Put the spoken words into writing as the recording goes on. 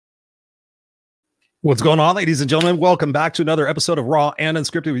What's going on, ladies and gentlemen? Welcome back to another episode of Raw and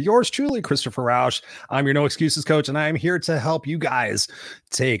Unscripted with yours truly, Christopher Rausch. I'm your No Excuses coach, and I am here to help you guys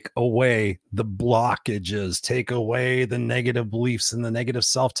take away the blockages, take away the negative beliefs and the negative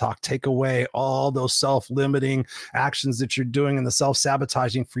self-talk, take away all those self-limiting actions that you're doing and the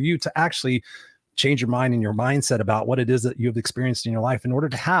self-sabotaging for you to actually change your mind and your mindset about what it is that you've experienced in your life in order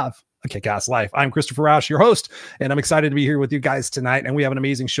to have a kick-ass life. I'm Christopher Rausch, your host, and I'm excited to be here with you guys tonight. And we have an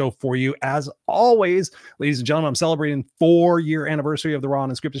amazing show for you. As always, ladies and gentlemen, I'm celebrating 4-year anniversary of the Raw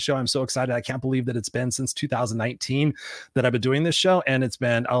and Unscripted show. I'm so excited. I can't believe that it's been since 2019 that I've been doing this show, and it's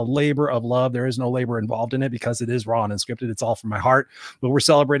been a labor of love. There is no labor involved in it because it is Raw and Unscripted. It's all from my heart. But we're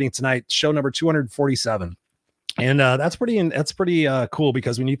celebrating tonight, show number 247. And that's pretty cool,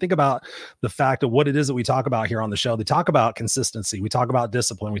 because when you think about the fact of what it is that we talk about here on the show, they talk about consistency. We talk about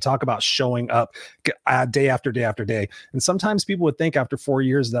discipline. We talk about showing up day after day after day. And sometimes people would think after 4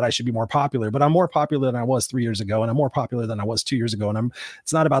 years that I should be more popular, but I'm more popular than I was 3 years ago. And I'm more popular than I was 2 years ago. And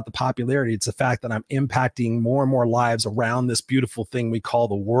it's not about the popularity. It's the fact that I'm impacting more and more lives around this beautiful thing we call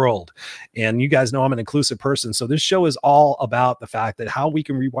the world. And you guys know I'm an inclusive person. So this show is all about the fact that how we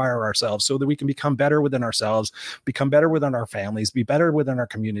can rewire ourselves so that we can become better within ourselves, become better within our families, be better within our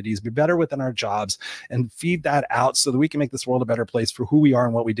communities, be better within our jobs, and feed that out so that we can make this world a better place for who we are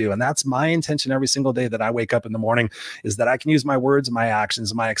and what we do. And that's my intention every single day that I wake up in the morning, is that I can use my words, my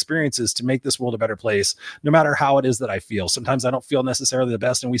actions, my experiences to make this world a better place, no matter how it is that I feel. Sometimes I don't feel necessarily the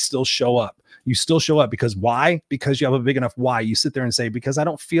best, and we still show up. You still show up because why? Because you have a big enough why. You sit there and say, because I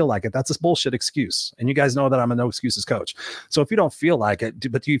don't feel like it. That's a bullshit excuse. And you guys know that I'm a no excuses coach. So if you don't feel like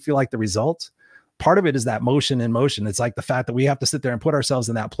it, but do you feel like the result? Part of it is that motion in motion. It's like the fact that we have to sit there and put ourselves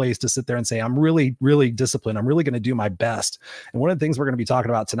in that place to sit there and say, I'm really, really disciplined. I'm really going to do my best. And one of the things we're going to be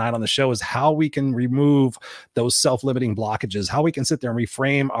talking about tonight on the show is how we can remove those self-limiting blockages, how we can sit there and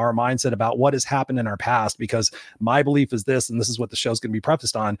reframe our mindset about what has happened in our past. Because my belief is this, and this is what the show is going to be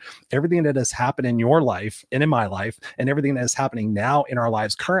prefaced on: everything that has happened in your life and in my life, and everything that is happening now in our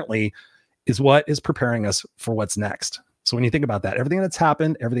lives currently, is what is preparing us for what's next. So when you think about that, everything that's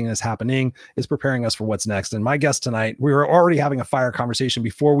happened, everything that's happening is preparing us for what's next. And my guest tonight, we were already having a fire conversation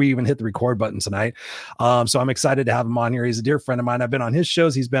before we even hit the record button tonight. So I'm excited to have him on here. He's a dear friend of mine. I've been on his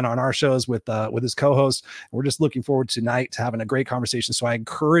shows. He's been on our shows with his co-host. We're just looking forward tonight to having a great conversation. So I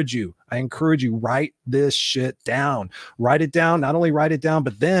encourage you, write this shit down. Write it down. Not only write it down,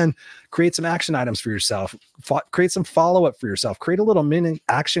 but then create some action items for yourself. Create some follow-up for yourself. Create a little mini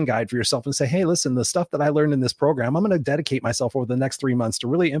action guide for yourself and say, hey, listen, the stuff that I learned in this program, I'm going to dedicate myself over the next 3 months to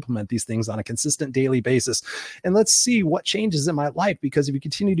really implement these things on a consistent daily basis. And let's see what changes in my life, because if you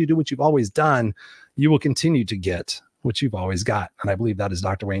continue to do what you've always done, you will continue to get what you've always got. And I believe that is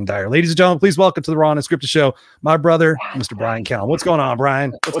Dr. Wayne Dyer. Ladies and gentlemen, please welcome to the Raw and Unscripted show, my brother, Mr. Brian Kellum. What's going on,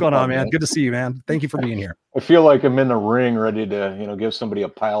 Brian? What's going on, man? Good to see you, man. Thank you for being here. I feel like I'm in the ring ready to, give somebody a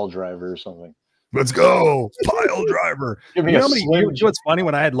pile driver or something. Let's go. Pile driver. Give me what's funny?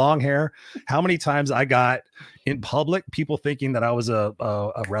 When I had long hair, how many times I got in public people thinking that I was a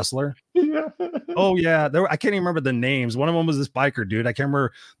wrestler? Yeah. Oh yeah. I can't even remember the names. One of them was this biker dude. I can't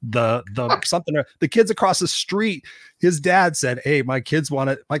remember the kids across the street. His dad said, hey, my kids want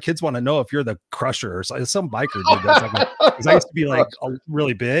to know if you're the Crusher or some biker dude. Because I used to be like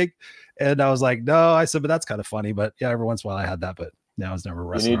really big. And I was like, no, I said, but that's kind of funny. But yeah, every once in a while I had that, but now I was never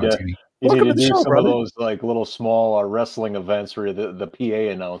wrestling on TV. You need to do some of those like little small wrestling events where you're the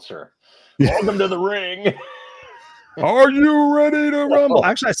PA announcer. Welcome to the ring. Are you ready to rumble?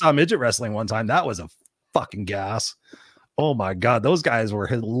 Actually, I saw midget wrestling one time. That was a fucking gas. Oh my God. Those guys were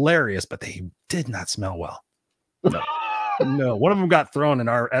hilarious, but they did not smell well. No. One of them got thrown in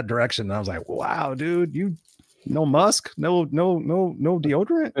our direction. And I was like, wow, dude, no musk, no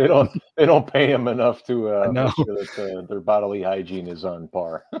deodorant. They don't pay him enough to make sure that their bodily hygiene is on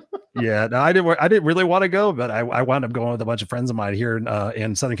par. Yeah, no, I didn't really want to go, but I wound up going with a bunch of friends of mine here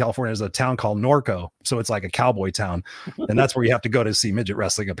in Southern California. There's a town called Norco, so it's like a cowboy town, and that's where you have to go to see midget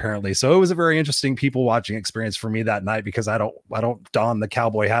wrestling, apparently. So it was a very interesting people watching experience for me that night, because I don't don the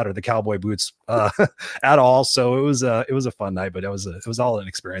cowboy hat or the cowboy boots at all. So it was a fun night, but it was all an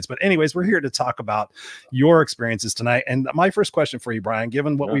experience. But anyways, we're here to talk about your experiences tonight. And my first question for you, Brian,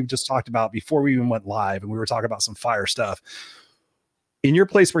 given what we've just talked about before we even went live, and we were talking about some fire stuff. In your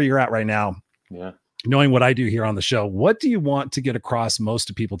place where you're at right now, knowing what I do here on the show, what do you want to get across most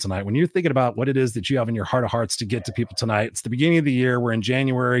to people tonight? When you're thinking about what it is that you have in your heart of hearts to get to people tonight, it's the beginning of the year. We're in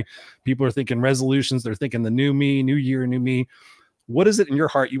January. People are thinking resolutions. They're thinking the new me, new year, new me. What is it in your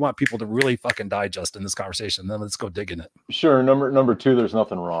heart you want people to really fucking digest in this conversation? Then let's go dig in it. Sure. Number two, there's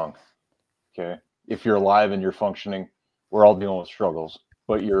nothing wrong. Okay. If you're alive and you're functioning, we're all dealing with struggles,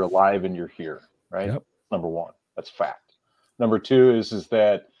 but you're alive and you're here. right? Yep. Number one, that's fact. Number two is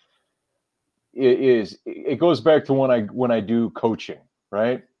that it goes back to when I do coaching,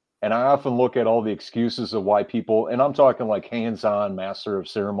 right? And I often look at all the excuses of why people, and I'm talking like hands-on master of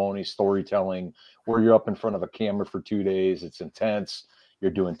ceremony storytelling, where you're up in front of a camera for 2 days. It's intense.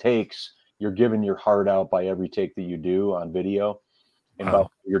 You're doing takes. You're giving your heart out by every take that you do on video, and about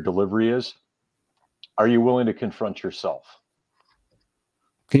what your delivery is. Are you willing to confront yourself?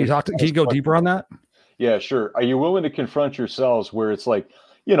 Can you go deeper on that? Yeah, sure. Are you willing to confront yourselves where it's like,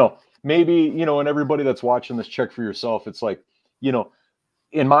 maybe, and everybody that's watching this, check for yourself. It's like,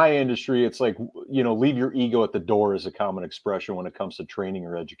 in my industry, it's like, leave your ego at the door is a common expression when it comes to training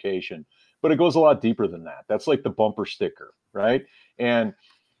or education, but it goes a lot deeper than that. That's like the bumper sticker, right? And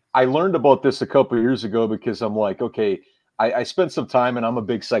I learned about this a couple of years ago because I'm like, okay, I spent some time, and I'm a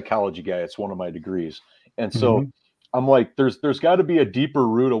big psychology guy. It's one of my degrees. And so I'm like, there's got to be a deeper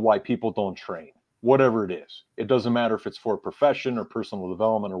root of why people don't train, whatever it is. It doesn't matter if it's for a profession or personal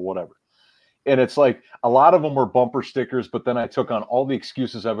development or whatever. And it's like a lot of them were bumper stickers, but then I took on all the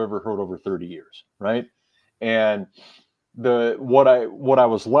excuses I've ever heard over 30 years, right? And what I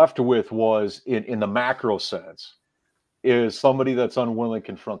was left with was in the macro sense is somebody that's unwilling to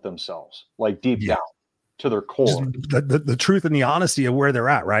confront themselves, like deep down to their core. Just the truth and the honesty of where they're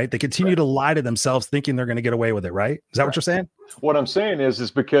at, right? They continue to lie to themselves thinking they're going to get away with it, right? Is that what you're saying? What I'm saying is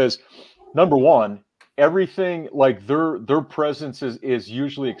because number one, everything like their presence is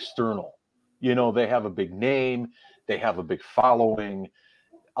usually external. They have a big name, they have a big following.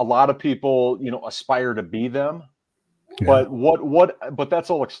 A lot of people, aspire to be them. Yeah. But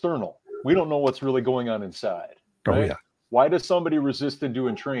that's all external. We don't know what's really going on inside. Right? Oh, yeah. Why does somebody resist in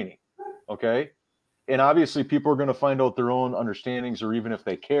doing training? Okay. And obviously people are going to find out their own understandings or even if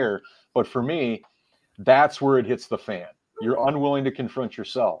they care. But for me, that's where it hits the fan. You're unwilling to confront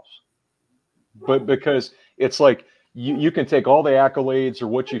yourselves. But because it's like you can take all the accolades or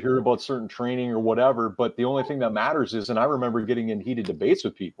what you hear about certain training or whatever, but the only thing that matters is, and I remember getting in heated debates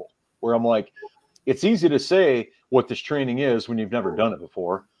with people where I'm like, it's easy to say what this training is when you've never done it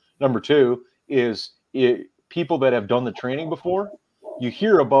before. Number two is people that have done the training before, you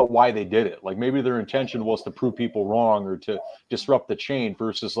hear about why they did it. Like maybe their intention was to prove people wrong or to disrupt the chain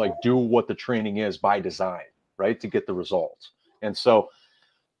versus like do what the training is by design, right? To get the results. And so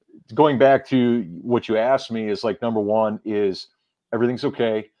going back to what you asked me is like, number one is everything's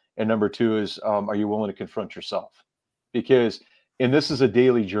okay. And number two is, are you willing to confront yourself? And this is a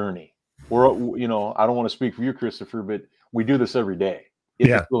daily journey. I don't want to speak for you, Christopher, but we do this every day.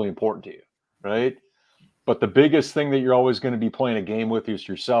 It's really important to you, right? But the biggest thing that you're always going to be playing a game with is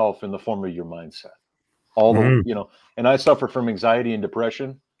yourself in the form of your mindset. And I suffer from anxiety and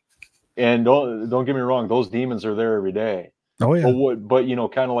depression. And don't get me wrong, those demons are there every day. Oh yeah. But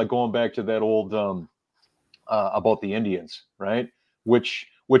kind of like going back to that old about the Indians, right? Which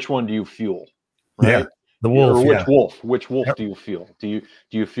one do you fuel? Right? Yeah. The wolf. Which wolf do you feel? Do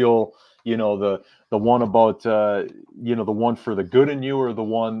you feel, the one about the one for the good in you or the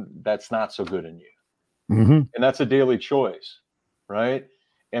one that's not so good in you? And that's a daily choice, right?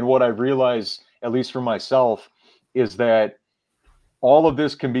 And what I've realized, at least for myself, is that all of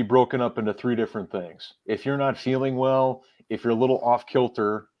this can be broken up into three different things. If you're not feeling well, if you're a little off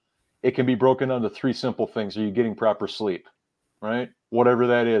kilter, it can be broken down to three simple things. Are you getting proper sleep, right? Whatever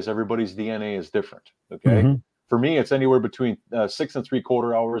that is, everybody's DNA is different, okay? For me, it's anywhere between 6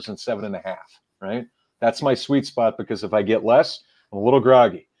 3/4 hours and 7.5, right? That's my sweet spot because if I get less, I'm a little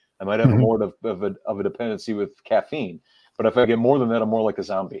groggy. I might have more of a dependency with caffeine. But if I get more than that, I'm more like a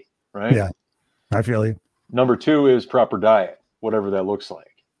zombie, right? Yeah, I feel you. Number two is proper diet, whatever that looks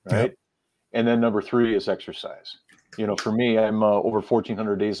like, right? Yep. And then number three is exercise. For me, I'm over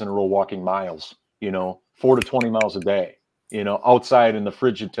 1,400 days in a row walking miles, 4 to 20 miles a day, outside in the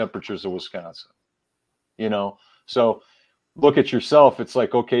frigid temperatures of Wisconsin, So look at yourself. It's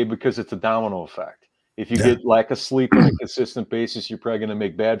like, okay, because it's a domino effect. If you get lack of sleep on a consistent basis, you're probably going to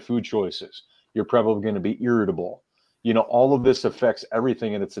make bad food choices. You're probably going to be irritable. All of this affects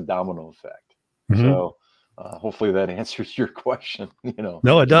everything, and it's a domino effect. So hopefully that answers your question.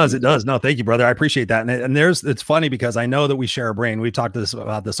 No, it does. It does. No, thank you, brother. I appreciate that. And it's funny because I know that we share a brain. We've talked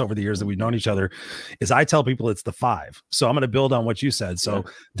about this over the years that we've known each other. Is I tell people it's the 5. So I'm going to build on what you said. So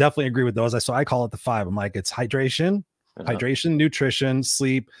definitely agree with those. So I call it the 5. I'm like, it's hydration, nutrition,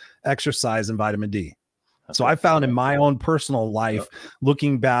 sleep, exercise, and vitamin D. So I found in my own personal life,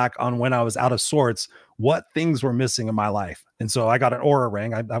 looking back on when I was out of sorts, what things were missing in my life. And so I got an Oura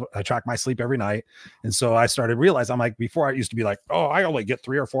ring. I track my sleep every night. And so I started realizing, I'm like, before I used to be like, oh, I only get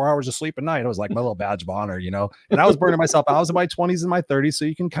 3 or 4 hours of sleep a night. It was like my little badge of honor, you know, and I was burning myself. I was in my 20s and my 30s. So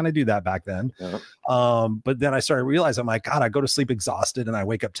you can kind of do that back then. But then I started realizing, I'm like, God, I go to sleep exhausted and I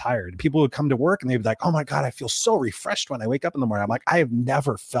wake up tired. People would come to work and they'd be like, oh my God, I feel so refreshed when I wake up in the morning. I'm like, I have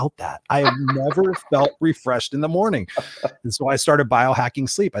never felt that. I have never felt refreshed in the morning. And so I started biohacking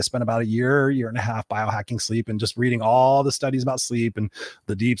sleep. I spent about a year and a half biohacking sleep and just reading all the studies about sleep and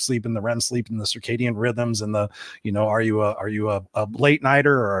the deep sleep and the REM sleep and the circadian rhythms and the, you know, are you a late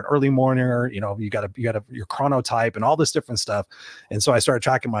nighter or an early morner? You know, you got your chronotype and all this different stuff. And so I started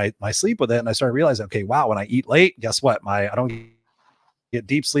tracking my sleep with it. And I started realizing, okay, wow, when I eat late, guess what? I don't get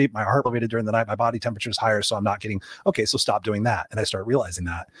deep sleep. My heart elevated during the night. My body temperature is higher. So I'm not getting, okay, so stop doing that. And I started realizing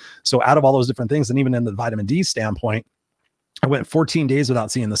that. So out of all those different things, and even in the vitamin D standpoint, I went 14 days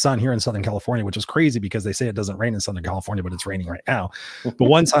without seeing the sun here in Southern California, which is crazy because they say it doesn't rain in Southern California, but it's raining right now. But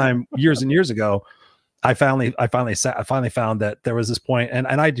one time years and years ago, I finally found that there was this point, and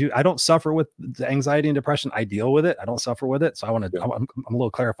I don't suffer with the anxiety and depression. I deal with it. I don't suffer with it. So I'm a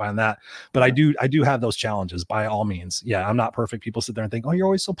little clarifying that, but I do have those challenges by all means. Yeah. I'm not perfect. People sit there and think, oh, you're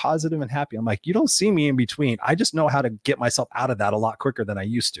always so positive and happy. I'm like, you don't see me in between. I just know how to get myself out of that a lot quicker than I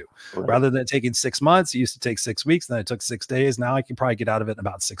used to. Right. Rather than taking 6 months, it used to take 6 weeks. Then it took 6 days. Now I can probably get out of it in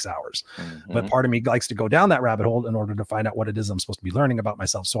about 6 hours. But part of me likes to go down that rabbit hole in order to find out what it is I'm supposed to be learning about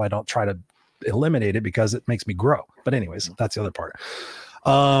myself. So I don't try to eliminate it because it makes me grow. But anyways, that's the other part.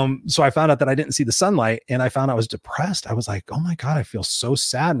 So I found out that I didn't see the sunlight and I found I was depressed. I was like, oh my God, I feel so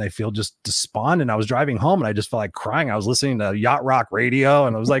sad. And I feel just despondent. I was driving home and I just felt like crying. I was listening to yacht rock radio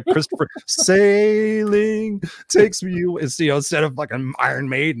and I was like, Christopher sailing takes me, it's, you know, instead of like an Iron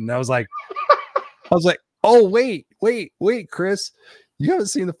Maiden. I was like, oh, wait, Chris, you haven't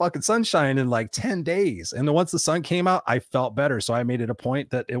seen the fucking sunshine in like 10 days. And then once the sun came out, I felt better. So I made it a point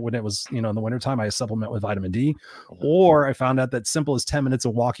that when it was, you know, in the wintertime, I supplement with vitamin D, or I found out that simple as 10 minutes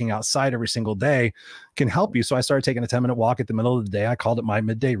of walking outside every single day can help you. So I started taking a 10-minute walk at the middle of the day. I called it my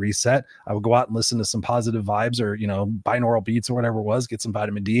midday reset. I would go out and listen to some positive vibes or, you know, binaural beats or whatever it was, get some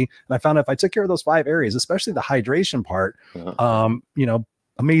vitamin D. And I found if I took care of those 5 areas, especially the hydration part, you know,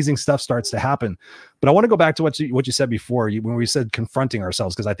 amazing stuff starts to happen. But I want to go back to what you said before, when we said confronting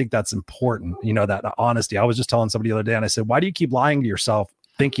ourselves, because I think that's important, you know, that honesty. I was just telling somebody the other day and I said, why do you keep lying to yourself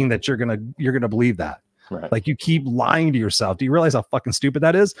thinking that you're going to believe that? Right. Like you keep lying to yourself. Do you realize how fucking stupid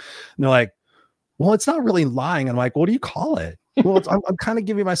that is? And they're like, well, it's not really lying. I'm like, what do you call it? Well, I'm kind of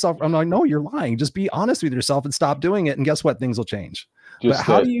giving myself, I'm like, no, you're lying. Just be honest with yourself and stop doing it. And guess what? Things will change. But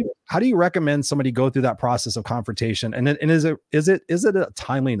how do you recommend somebody go through that process of confrontation? And is it a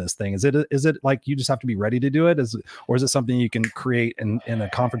timeliness thing? Is it like you just have to be ready to do it? Or is it something you can create in a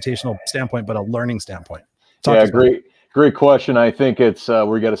confrontational standpoint, but a learning standpoint? Great question. I think it's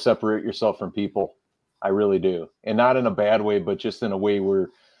where you got to separate yourself from people. I really do. And not in a bad way, but just in a way where,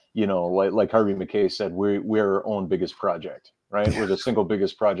 you know, like Harvey McKay said, we're our own biggest project, right? We're the single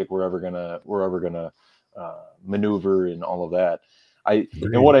biggest project we're ever gonna maneuver and all of that.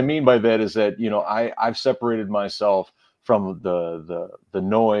 And what I mean by that is that, you know, I've separated myself from the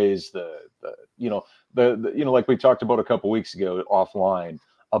noise, like we talked about a couple weeks ago offline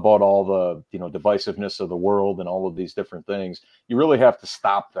about all the, you know, divisiveness of the world and all of these different things. You really have to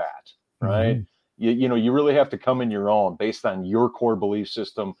stop that, right? You know, you really have to come in your own based on your core belief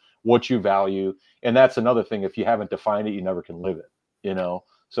system, what you value. And that's another thing. If you haven't defined it, you never can live it, you know?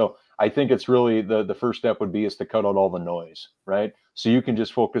 So I think it's really the first step would be is to cut out all the noise, right? So you can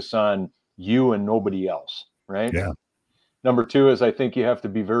just focus on you and nobody else, right? Yeah. Number 2 is I think you have to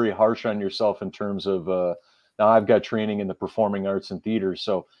be very harsh on yourself in terms of, now I've got training in the performing arts and theater.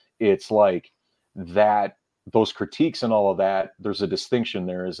 So it's like that, those critiques and all of that, there's a distinction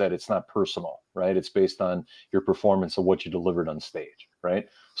there is that it's not personal, right? It's based on your performance of what you delivered on stage, right?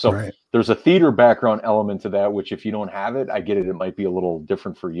 So there's a theater background element to that, which if you don't have it, I get it. It might be a little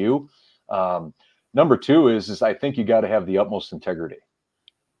different for you. Number 2 is I think you got to have the utmost integrity.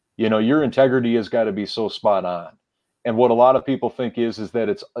 You know, your integrity has got to be so spot on. And what a lot of people think is that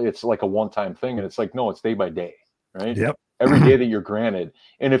it's like a one-time thing. And it's like, no, it's day by day, right? Yep. Every day that you're granted.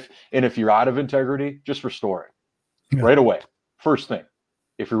 And if you're out of integrity, just restore it right away. First thing,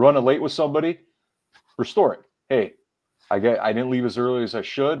 if you're running late with somebody, restore it. Hey, I didn't leave as early as I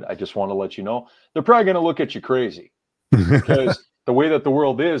should. I just want to let you know. They're probably going to look at you crazy because the way that the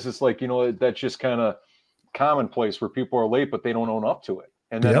world is, it's like, you know, that's just kind of commonplace where people are late, but they don't own up to it.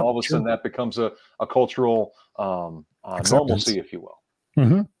 And then all of a sudden that becomes a cultural normalcy, if you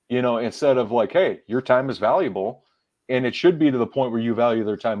will. You know, instead of like, hey, your time is valuable And it should be to the point where you value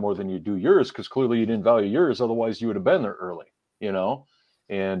their time more than you do yours, because clearly you didn't value yours. Otherwise, you would have been there early, you know?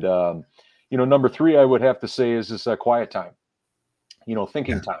 And, number 3, I would have to say is this quiet time,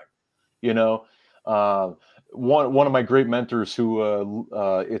 thinking time, one of my great mentors who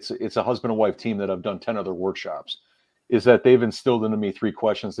it's a husband and wife team that I've done 10 other workshops, is that they've instilled into me 3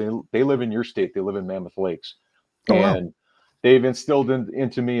 questions. They live in your state. They live in Mammoth Lakes. Oh, wow. And they've instilled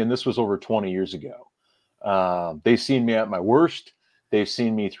into me, and this was over 20 years ago. They've seen me at my worst. They've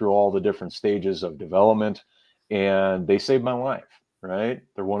seen me through all the different stages of development, and they saved my life, right?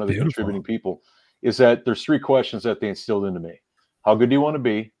 They're one of the contributing people. Is that there's 3 questions that they instilled into me. How good do you want to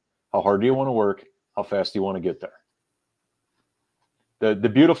be? How hard do you want to work? How fast do you want to get there? The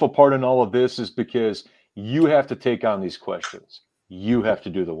beautiful part in all of this is because you have to take on these questions. You have to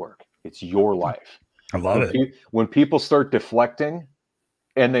do the work. It's your life. I love it. When people start deflecting,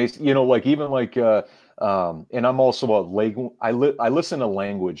 and they, and I'm also I listen to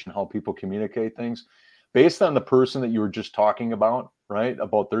language and how people communicate things based on the person that you were just talking about, right?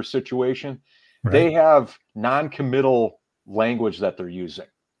 About their situation. Right. They have non-committal language that they're using.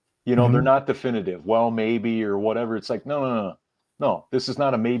 They're not definitive. Well, maybe, or whatever. It's like, no. This is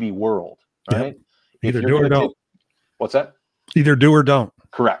not a maybe world, right? Yep. Either do or don't. What's that? Either do or don't.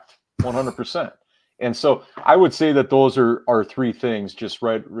 Correct. 100%. And so I would say that those are 3 things just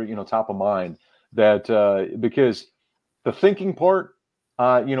right, top of mind, that because the thinking part,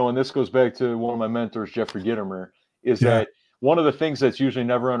 and this goes back to one of my mentors, Jeffrey Gittimer, is that one of the things that's usually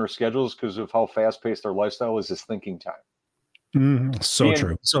never on our schedules because of how fast-paced our lifestyle is thinking time. So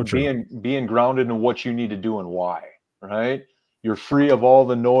true. Being grounded in what you need to do and why, right? You're free of all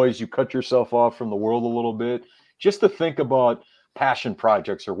the noise. You cut yourself off from the world a little bit just to think about passion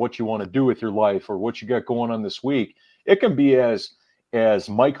projects or what you want to do with your life or what you got going on this week. It can be as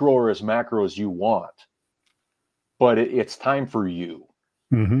micro or as macro as you want, but it's time for you.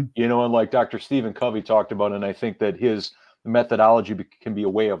 And like Dr. Stephen Covey talked about, and I think that his methodology can be a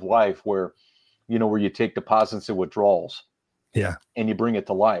way of life where you take deposits and withdrawals, and you bring it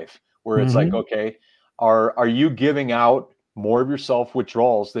to life, where it's like, okay, are you giving out more of yourself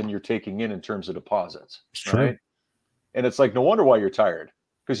withdrawals than you're taking in terms of deposits? Right? And it's like, no wonder why you're tired,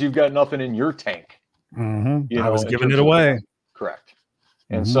 because you've got nothing in your tank. I was giving it away. Correct.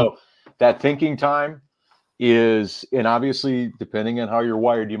 And so that thinking time is, and obviously depending on how you're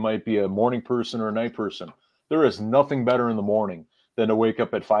wired, you might be a morning person or a night person. There is nothing better in the morning than to wake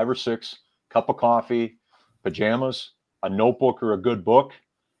up at 5 or 6, cup of coffee, pajamas, a notebook or a good book,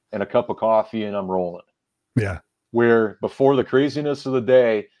 and a cup of coffee, and I'm rolling. Yeah. Where before the craziness of the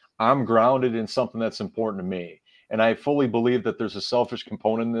day, I'm grounded in something that's important to me. And I fully believe that there's a selfish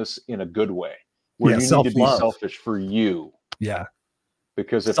component in this in a good way, where you need to be selfish for you. Yeah.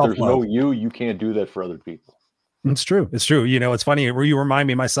 Because if there's no you can't do that for other people. It's true. It's true. It's funny. You remind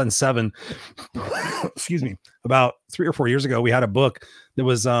me, my son's 7, excuse me, about 3 or 4 years ago, we had a book that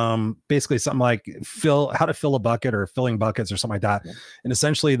was basically something like how to fill a bucket or filling buckets or something like that. And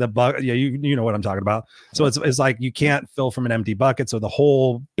essentially the bucket, you know what I'm talking about. So it's like, you can't fill from an empty bucket. So the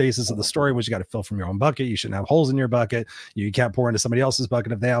whole basis of the story was you got to fill from your own bucket. You shouldn't have holes in your bucket. You can't pour into somebody else's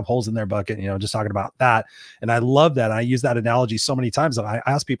bucket if they have holes in their bucket, just talking about that. And I love that. I use that analogy so many times. And I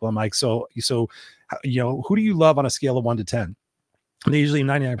ask people, I'm like, so who do you love on a scale of 1 to 10? And usually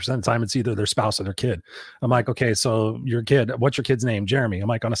 99% of the time, it's either their spouse or their kid. I'm like, okay, so your kid, what's your kid's name? Jeremy. I'm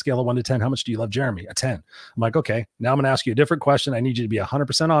like, on a scale of 1 to 10, how much do you love Jeremy? A 10. I'm like, okay, now I'm going to ask you a different question. I need you to be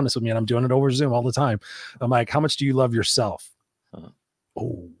 100% honest with me. And I'm doing it over Zoom all the time. I'm like, how much do you love yourself?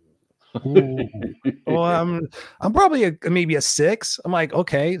 Well, I'm probably maybe a 6. I'm like,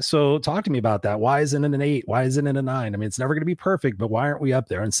 okay, so talk to me about that. Why isn't it an 8? Why isn't it a 9? I mean, it's never going to be perfect, but why aren't we up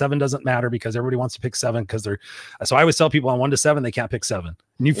there? And 7 doesn't matter because everybody wants to pick 7 because so I always tell people on 1 to 7, they can't pick 7.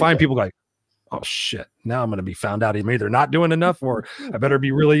 And you find people like, oh shit, now I'm going to be found out. I'm either not doing enough or I better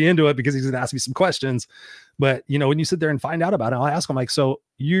be really into it because he's going to ask me some questions. But when you sit there and find out about it, I'll ask him like, so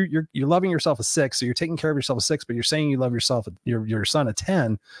you're loving yourself a 6. So you're taking care of yourself a 6, but you're saying you love yourself, your son a 10.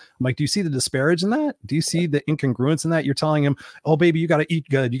 I'm like, do you see the disparage in that? Do you see the incongruence in that? You're telling him, oh baby, you got to eat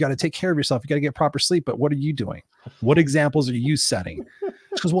good. You got to take care of yourself. You got to get proper sleep. But what are you doing? What examples are you setting?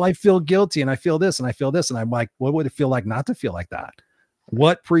 Because, well, I feel guilty and I feel this and I feel this. And I'm like, what would it feel like not to feel like that?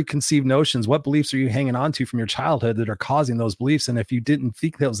 What preconceived notions, what beliefs are you hanging on to from your childhood that are causing those beliefs? And if you didn't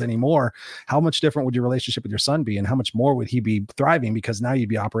think those anymore, how much different would your relationship with your son be? And how much more would he be thriving because now you'd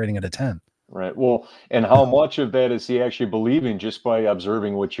be operating at a 10? Right. Well, and how much of that is he actually believing just by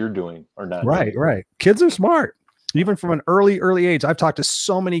observing what you're doing or not? Right. Right. Kids are smart. Even from an early age. I've talked to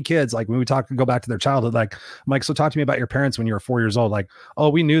so many kids, like when we go back to their childhood, like, I'm like, so talk to me about your parents when you were 4 years old. Like, oh,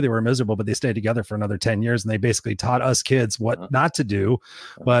 we knew they were miserable, but they stayed together for another 10 years. And they basically taught us kids what not to do.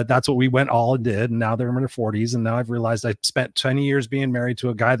 But that's what we went all and did. And now they're in their 40s. And now I've realized I spent 20 years being married to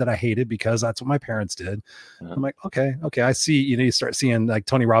a guy that I hated because that's what my parents did. I'm like, okay, I see. You start seeing, like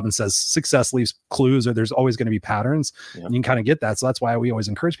Tony Robbins says, success leaves clues, or there's always going to be patterns. And you can kind of get that. So that's why we always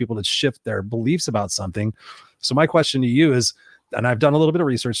encourage people to shift their beliefs about something. So my question to you is, and I've done a little bit of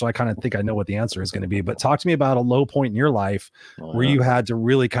research, so I kind of think I know what the answer is going to be, but talk to me about a low point in your life where you had to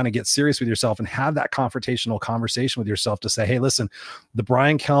really kind of get serious with yourself and have that confrontational conversation with yourself to say, hey, listen, the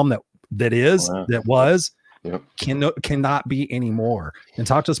Brian Kelm that was cannot be anymore. And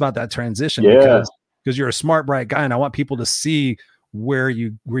talk to us about that transition, because you're a smart, bright guy, and I want people to see where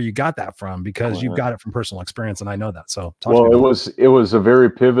you got that from, because you've got it from personal experience, and I know that. So it was a very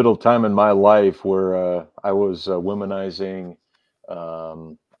pivotal time in my life where I was womanizing,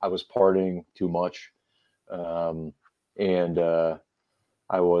 I was partying too much, and I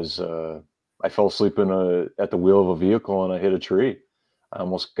fell asleep at the wheel of a vehicle and I hit a tree. I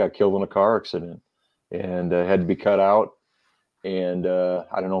almost got killed in a car accident, and had to be cut out, and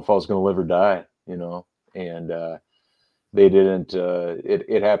I don't know if I was going to live or die, and they didn't.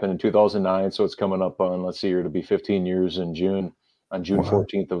 It happened in 2009, so it's coming up on, let's see here, to be 15 years in June, on June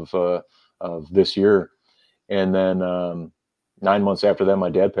 14th of this year. And then 9 months after that, my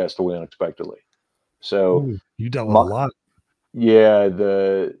dad passed away unexpectedly. So you dealt with a lot. Yeah,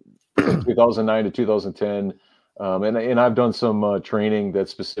 the 2009 to 2010, and I've done some training that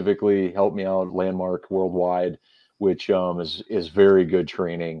specifically helped me out, Landmark Worldwide, which is very good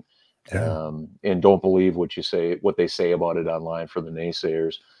training. And don't believe what they say about it online for the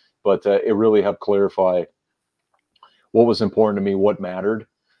naysayers, but it really helped clarify what was important to me, what mattered,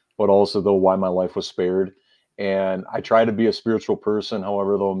 but also though why my life was spared. And I try to be a spiritual person,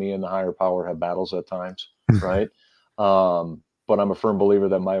 however, though me and the higher power have battles at times, right? But I'm a firm believer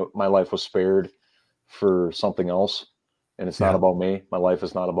that my life was spared for something else, and it's not about me. My life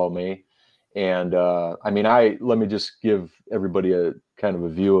is not about me. And let me just give everybody a kind of a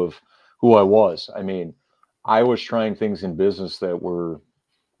view of who I was. I mean, I was trying things in business that were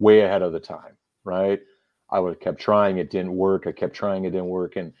way ahead of the time, right? I would have kept trying, it didn't work. I kept trying, it didn't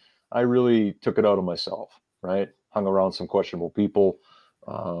work. And I really took it out on myself, right? Hung around some questionable people.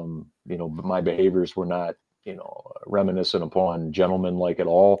 My behaviors were not, reminiscent upon gentlemen-like at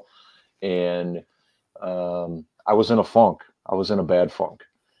all. And I was in a funk. I was in a bad funk.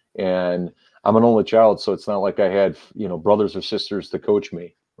 And I'm an only child, so it's not like I had, brothers or sisters to coach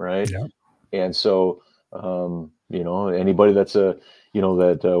me, right? Yeah. And so, anybody that's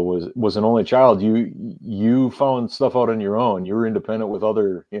was an only child, you found stuff out on your own. You were independent with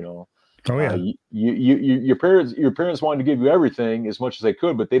other, your parents wanted to give you everything as much as they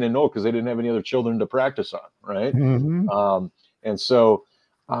could, but they didn't know because they didn't have any other children to practice on, right? Mm-hmm. And so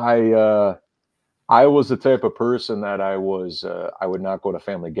I was the type of person that I would not go to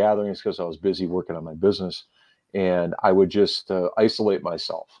family gatherings because I was busy working on my business, and I would just isolate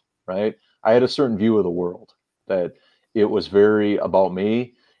myself, right? I had a certain view of the world that it was very about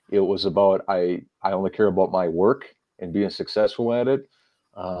me. It was about, I only care about my work and being successful at it.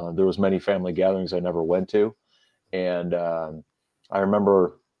 There was many family gatherings I never went to. And I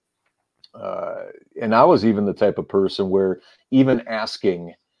remember, and I was even the type of person where even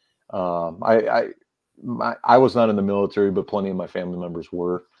asking, I was not in the military, but plenty of my family members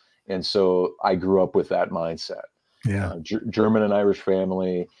were. And so I grew up with that mindset. Yeah. German and Irish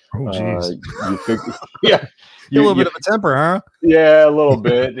family. Oh, geez. Yeah. A little bit of a temper, huh? Yeah, a little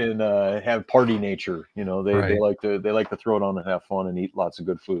bit, and have party nature. They Right. they like to throw it on and have fun and eat lots of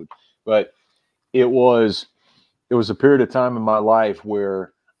good food. But it was a period of time in my life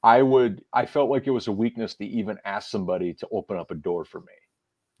where I felt like it was a weakness to even ask somebody to open up a door for me.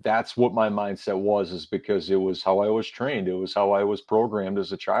 That's what my mindset was, is because it was how I was trained. It was how I was programmed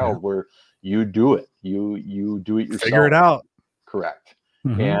as a child, where you do it. You do it yourself. Figure it out. Correct.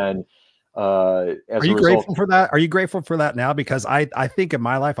 Mm-hmm. And are you grateful for that? Are you grateful for that now? Because I think in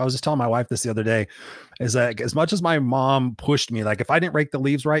my life, I was just telling my wife this the other day, is that as much as my mom pushed me, like if I didn't rake the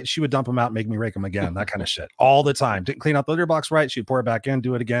leaves right, she would dump them out and make me rake them again, that kind of shit all the time. Didn't clean out the litter box right, she'd pour it back in,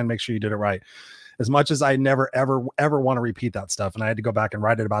 do it again, make sure you did it right. As much as I never, ever want to repeat that stuff, and I had to go back and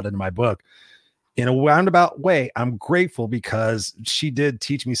write about it in my book, in a roundabout way, I'm grateful because she did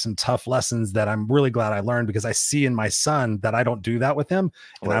teach me some tough lessons that I'm really glad I learned, because I see in my son that I don't do that with him.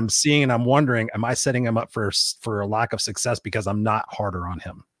 And I'm seeing, and I'm wondering, am I setting him up for a lack of success because I'm not harder on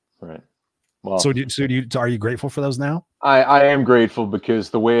him? Right. Well, so are you grateful for those now? I am grateful, because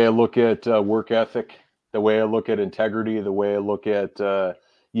the way I look at work ethic, the way I look at integrity, the way I look at,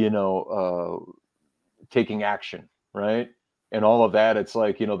 taking action, right? And all of that, it's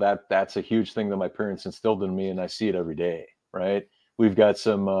like, that's a huge thing that my parents instilled in me, and I see it every day, right? We've got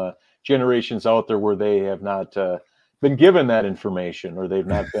some generations out there where they have not been given that information, or they've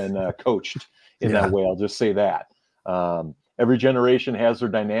not been coached in that way. I'll just say that. Every generation has their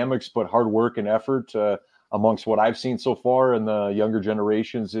dynamics, but hard work and effort amongst what I've seen so far in the younger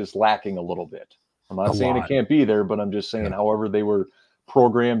generations is lacking a little bit. I'm not saying it can't be there, but I'm just saying however they were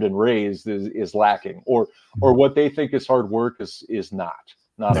programmed and raised is lacking, or what they think is hard work is not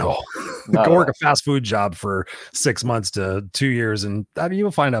at all. Go work a fast food job for 6 months to 2 years, and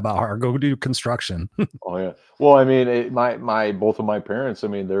you'll find out about hard. Go do construction. Oh yeah. Well, I mean, both of my parents, I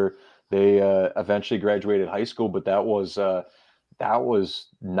mean, they eventually graduated high school, but that was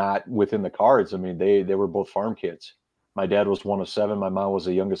not within the cards. I mean, they were both farm kids. My dad was one of 7. My mom was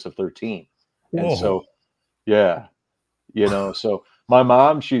the youngest of 13. Whoa. And so, yeah, so my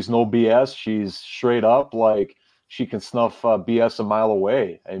mom, she's no BS. She's straight up, like she can snuff BS a mile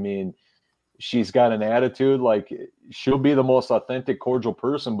away. I mean, she's got an attitude, like she'll be the most authentic, cordial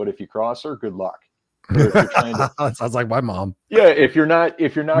person, but if you cross her, good luck. That sounds like my mom. Yeah, if you're not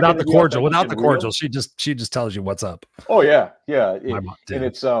without the cordial, she just tells you what's up. Oh yeah. And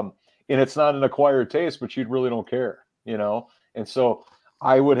it's not an acquired taste, but you really don't care, And so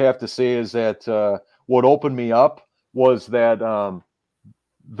I would have to say is that what opened me up was that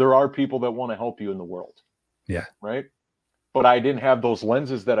there are people that want to help you in the world. Yeah. Right. But I didn't have those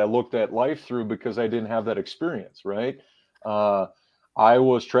lenses that I looked at life through because I didn't have that experience. Right. I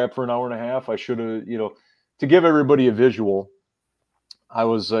was trapped for an hour and a half. I should have, to give everybody a visual, I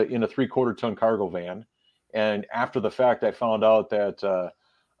was in a 3/4 ton cargo van. And after the fact, I found out that,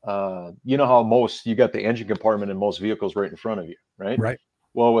 how you got the engine compartment in most vehicles right in front of you, right? Right.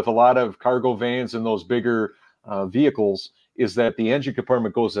 Well, with a lot of cargo vans and those bigger vehicles, is that the engine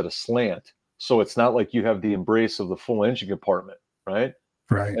compartment goes at a slant. So it's not like you have the embrace of the full engine compartment, right?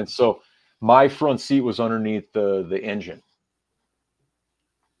 Right. And so my front seat was underneath the engine.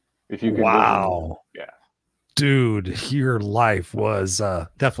 If you can yeah, dude, your life was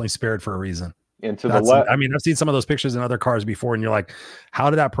definitely spared for a reason. And to the left, I mean, I've seen some of those pictures in other cars before, and you're like, how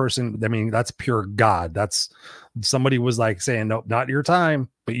did that person? I mean, that's pure God. That's somebody was like saying, nope, not your time.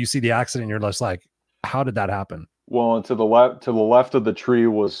 But you see the accident, and you're just like, how did that happen? Well, and to the left of the tree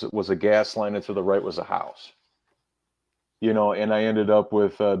was a gas line, and to the right was a house. And I ended up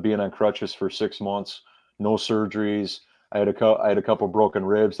with being on crutches for 6 months, no surgeries. I had a couple broken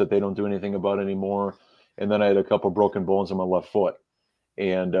ribs that they don't do anything about anymore, and then I had a couple broken bones in my left foot,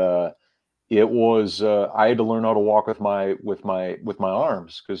 and it was I had to learn how to walk with my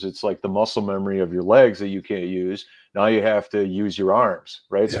arms, because it's like the muscle memory of your legs that you can't use. Now you have to use your arms,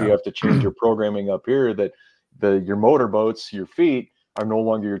 right? Yeah. So you have to change your programming up here that your motorboats, your feet are no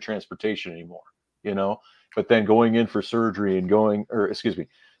longer your transportation anymore, But then going in for surgery and going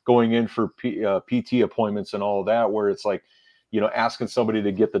in for PT appointments and all of that, where it's like, asking somebody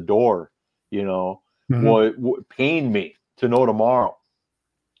to get the door, what pained me to know tomorrow.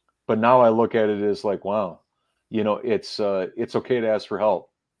 But now I look at it as like, wow, it's okay to ask for help.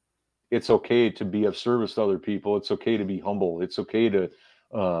 It's okay to be of service to other people. It's okay to be humble. It's okay to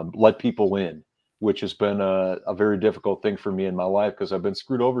let people in, which has been a very difficult thing for me in my life, because I've been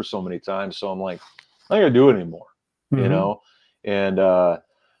screwed over so many times. So I'm like, I'm not gonna do it anymore, And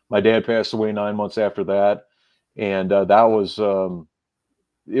my dad passed away 9 months after that, and that was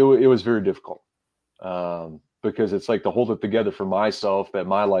it was very difficult, because it's like to hold it together for myself that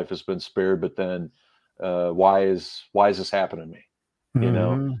my life has been spared, but then why is this happening to me?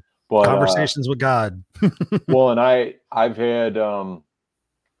 But conversations with God. Well, and I've had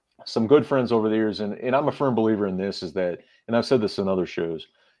some good friends over the years, and I'm a firm believer in this, is that, and I've said this in other shows,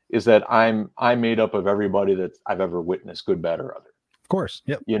 is that I'm made up of everybody that I've ever witnessed, good, bad, or other. Of course.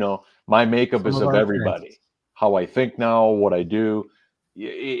 Yep. My makeup is of everybody. How I think now, what I do.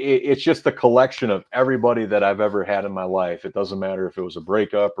 It's just a collection of everybody that I've ever had in my life. It doesn't matter if it was a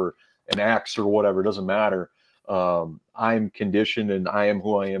breakup or an ex or whatever. It doesn't matter. I'm conditioned, and I am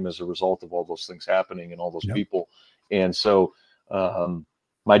who I am as a result of all those things happening and all those people. And so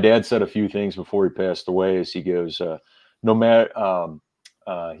my dad said a few things before he passed away. As he goes, no matter.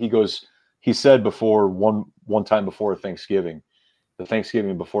 He said before one time before Thanksgiving, the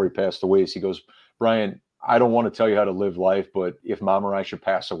Thanksgiving before he passed away, he goes, Brian, I don't want to tell you how to live life, but if Mom or I should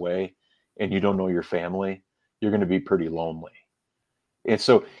pass away and you don't know your family, you're going to be pretty lonely. And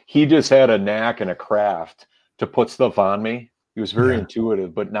so he just had a knack and a craft to put stuff on me. He was very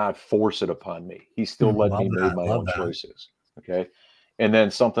intuitive, but not force it upon me. He still let me make my own choices. Okay. And then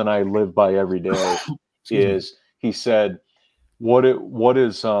something I live by every day is he said, what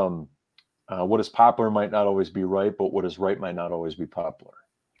is popular might not always be right, but what is right might not always be popular.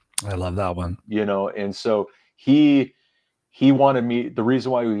 I love that one. And so he wanted me, the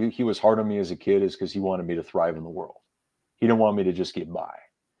reason why he was hard on me as a kid is because he wanted me to thrive in the world. He didn't want me to just get by.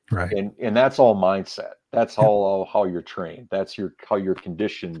 Right. And that's all mindset. That's all how you're trained. That's how you're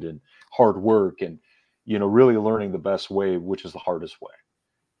conditioned, and hard work, and, really learning the best way, which is the hardest way.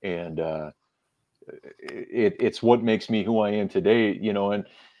 And it's what makes me who I am today, and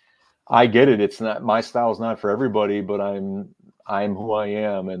I get it. It's not, my style is not for everybody, but I'm who I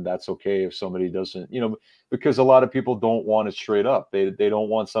am. And that's okay if somebody doesn't, because a lot of people don't want it straight up. They don't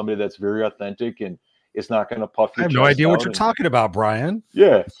want somebody that's very authentic and it's not going to puff your I have chest no idea what out you're talking about, Brian.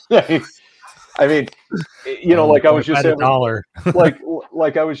 Yeah. I mean, like I was just having $1,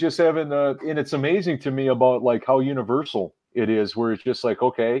 like I was just having, and it's amazing to me about like how universal it is, where it's just like,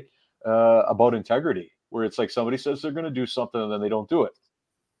 okay, about integrity, where it's like somebody says they're going to do something and then they don't do it.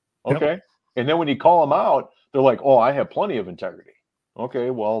 Okay. Yep. And then when you call them out, they're like, oh, I have plenty of integrity. Okay,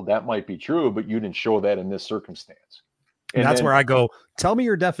 well, that might be true, but you didn't show that in this circumstance. And that's where I go, tell me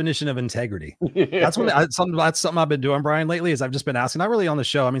your definition of integrity. Yeah. That's something I've been doing, Brian, lately, is I've just been asking, not really on the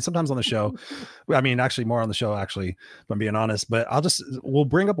show. I mean, sometimes on the show, actually more on the show, actually, if I'm being honest, but we'll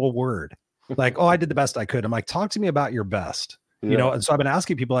bring up a word like, oh, I did the best I could. I'm like, talk to me about your best. Yeah. And so I've been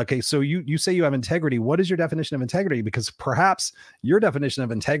asking people, like, okay, so you say you have integrity. What is your definition of integrity? Because perhaps your definition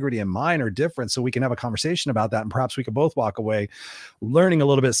of integrity and mine are different. So we can have a conversation about that. And perhaps we could both walk away learning a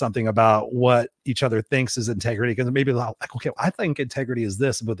little bit something about what each other thinks is integrity. Because maybe like, okay, I think integrity is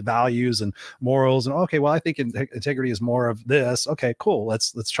this with values and morals. And okay, well, I think integrity is more of this. Okay, cool.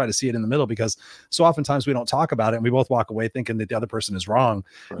 Let's try to see it in the middle, because so oftentimes we don't talk about it and we both walk away thinking that the other person is wrong.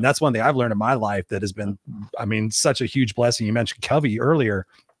 Right. And that's one thing I've learned in my life that has been, such a huge blessing. You mentioned Covey earlier.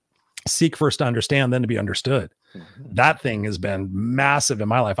 Seek first to understand, then to be understood. Mm-hmm. That thing has been massive in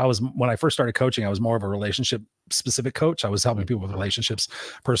my life. When I first started coaching, I was more of a relationship specific coach. I was helping people with relationships,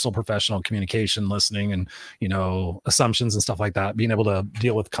 personal, professional communication, listening, and, assumptions and stuff like that, being able to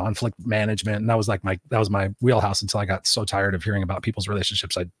deal with conflict management. And that was my wheelhouse until I got so tired of hearing about people's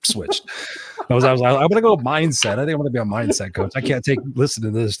relationships. I switched. I want to go mindset. I think I want to be a mindset coach. I can't listen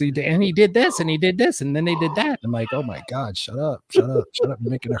to this. And he did this and he did this and then they did that. I'm like, oh my God, shut up. You're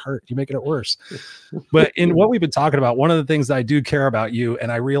making it hurt. You're making it worse. But in what we've been talking about, one of the things that I do care about you,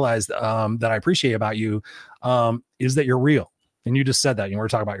 and I realized that I appreciate about you, is that you're real. And you just said that, we're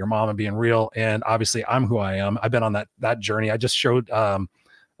talking about your mom and being real. And obviously I'm who I am. I've been on that journey. I just showed, I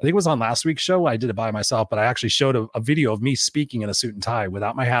think it was on last week's show. I did it by myself, but I actually showed a video of me speaking in a suit and tie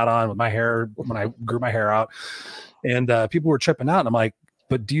without my hat on, with my hair, when I grew my hair out, and people were tripping out. And I'm like,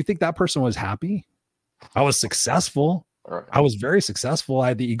 but do you think that person was happy? I was successful. I was very successful. I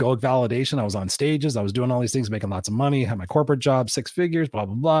had the egoic validation. I was on stages. I was doing all these things, making lots of money, had my corporate job, 6 figures, blah,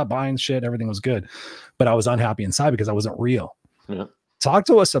 blah, blah, buying shit. Everything was good. But I was unhappy inside because I wasn't real. Yeah. Talk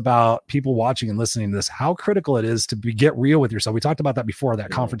to us about people watching and listening to this, how critical it is to get real with yourself. We talked about that before, that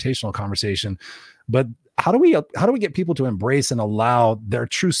confrontational conversation. But how do we get people to embrace and allow their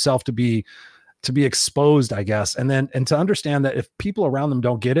true self to be exposed, I guess, and to understand that if people around them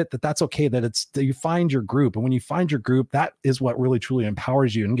don't get it, that's okay, that you find your group. And when you find your group, that is what really truly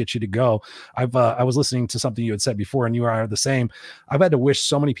empowers you and gets you to go. I was listening to something you had said before, and you are the same. I've had to wish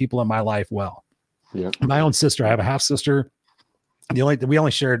so many people in my life well. Yeah. My own sister, I have a half sister. We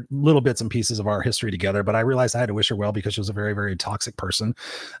only shared little bits and pieces of our history together, but I realized I had to wish her well because she was a very, very toxic person.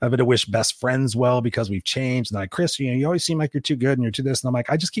 I've had to wish best friends well because we've changed. And like, Chris, you always seem like you're too good and you're too this. And I'm like,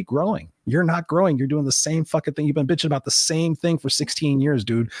 I just keep growing. You're not growing. You're doing the same fucking thing. You've been bitching about the same thing for 16 years,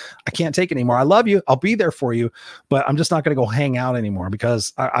 dude. I can't take it anymore. I love you. I'll be there for you, but I'm just not going to go hang out anymore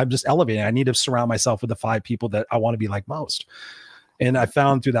because I'm just elevating. I need to surround myself with the 5 people that I want to be like most. And I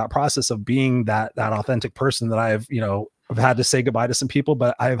found through that process of being that authentic person that I've had to say goodbye to some people,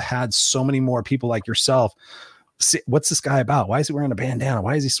 but I've had so many more people like yourself. What's this guy about? Why is he wearing a bandana?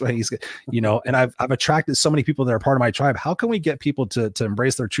 Why is he sweating? And I've attracted so many people that are part of my tribe. How can we get people to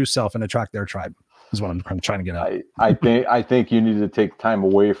embrace their true self and attract their tribe? Is what I'm trying to get at. I think you need to take time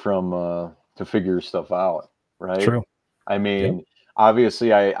away from to figure stuff out. Right. True. I mean,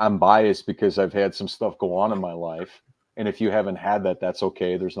 Obviously I'm biased because I've had some stuff go on in my life. And if you haven't had that, that's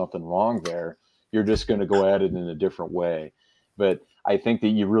okay. There's nothing wrong there. You're just going to go at it in a different way. But I think that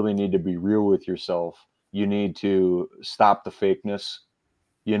you really need to be real with yourself. You need to stop the fakeness,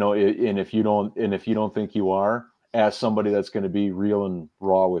 and if you don't think you are, ask somebody that's going to be real and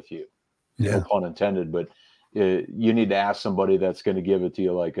raw with you. Yeah. No pun intended, but you need to ask somebody that's going to give it to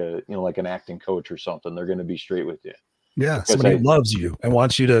you like an acting coach or something. They're going to be straight with you. Yeah, somebody who loves you and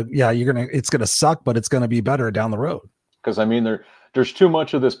wants you to. Yeah, it's gonna suck, but it's gonna be better down the road. Because I mean, there's too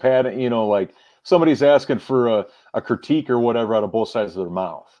much of this pattern. Like somebody's asking for a critique or whatever out of both sides of their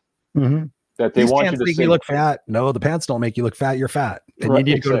mouth. Mm-hmm. That they These want pants you to make say, me look fat. No, the pants don't make you look fat. You're fat, and right,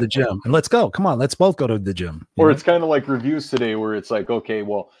 you need to go to the gym. And let's go. Come on, let's both go to the gym. Or it's kind of like reviews today, where it's like, okay,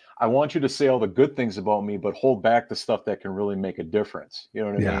 well, I want you to say all the good things about me, but hold back the stuff that can really make a difference. You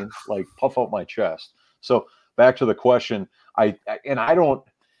know what I mean? Like puff out my chest. So back to the question, the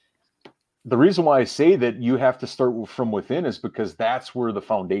reason why I say that you have to start from within is because that's where the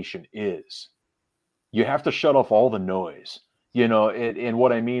foundation is. You have to shut off all the noise, and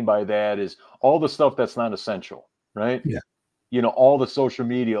what I mean by that is all the stuff that's not essential, right? Yeah. All the social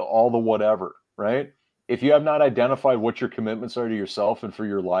media, all the whatever, right? If you have not identified what your commitments are to yourself and for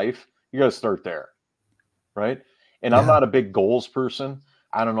your life, you got to start there, right? And I'm not a big goals person.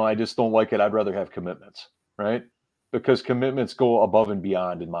 I don't know. I just don't like it. I'd rather have commitments, right? Because commitments go above and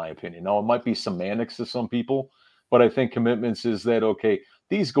beyond, in my opinion. Now, it might be semantics to some people, but I think commitments is that, okay,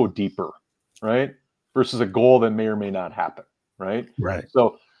 these go deeper, right? Versus a goal that may or may not happen, right? Right.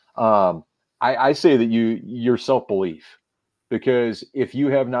 So I say that your self-belief, because if you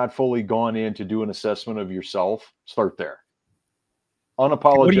have not fully gone in to do an assessment of yourself, start there.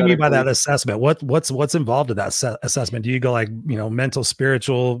 Unapologetically. What do you mean by that assessment? What's involved in that assessment? Do you go like, mental,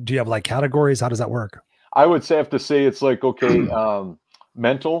 spiritual? Do you have like categories? How does that work? I would have to say it's like, okay,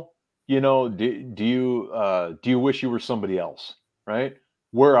 mental, do you wish you were somebody else, right?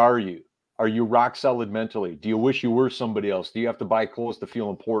 Where are you? Are you rock solid mentally? Do you wish you were somebody else? Do you have to buy clothes to feel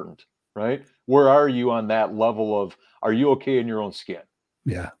important, right? Where are you on that level of, are you okay in your own skin?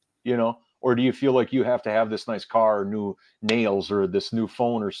 Yeah. Or do you feel like you have to have this nice car or new nails or this new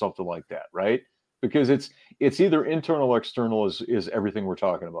phone or something like that, right? Because it's either internal or external is everything we're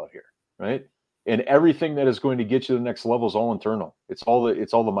talking about here, right? And everything that is going to get you to the next level is all internal. It's all the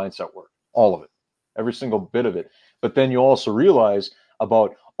mindset work, all of it, every single bit of it. But then you also realize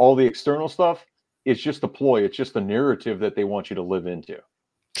about all the external stuff, it's just a ploy. It's just a narrative that they want you to live into.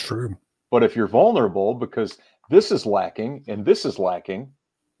 True. But if you're vulnerable because this is lacking and this is lacking,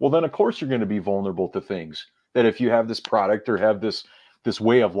 well, then of course you're going to be vulnerable to things that if you have this product or have this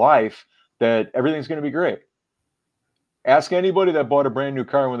way of life, that everything's going to be great. Ask anybody that bought a brand new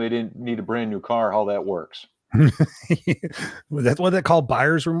car when they didn't need a brand new car, how that works. That's what they call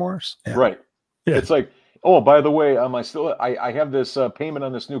buyer's remorse. Yeah. Right. Yeah. It's like, oh, by the way, I have this payment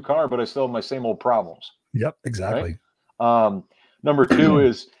on this new car, but I still have my same old problems. Yep, exactly. Right? Number two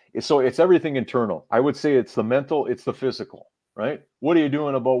is it's everything internal. I would say it's the mental, it's the physical, right? What are you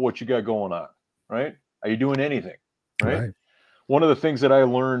doing about what you got going on, right? Are you doing anything, right? One of the things that I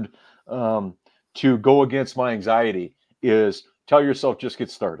learned to go against my anxiety is tell yourself, just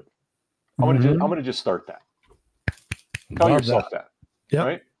get started. I'm gonna just start that. Tell yourself that. Yeah.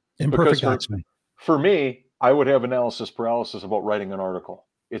 Right? Imperfect action. For me, I would have analysis paralysis about writing an article.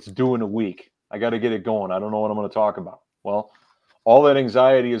 It's due in a week. I got to get it going. I don't know what I'm going to talk about. Well, all that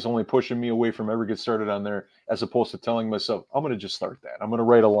anxiety is only pushing me away from ever get started on there, as opposed to telling myself, I'm going to just start that. I'm going to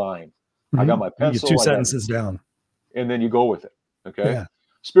write a line. I got my pencil. You get 2 sentences down. And then you go with it. Okay. Yeah.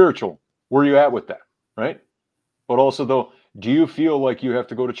 Spiritual. Where are you at with that? Right. But also, though, do you feel like you have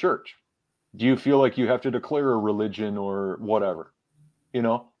to go to church? Do you feel like you have to declare a religion or whatever?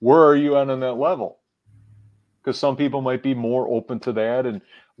 Where are you at on that level? Because some people might be more open to that and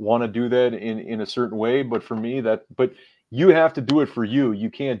want to do that in a certain way. But for me, but you have to do it for you. You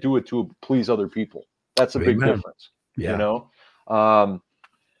can't do it to please other people. That's a big difference. Yeah.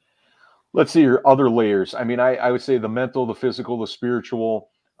 Let's see your other layers. I mean, I would say the mental, the physical, the spiritual.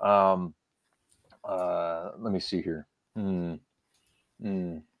 Let me see here. How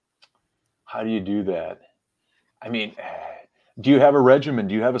do you do that? I mean, do you have a regimen?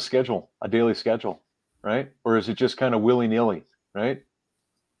 Do you have a schedule, a daily schedule, right? Or is it just kind of willy-nilly, right?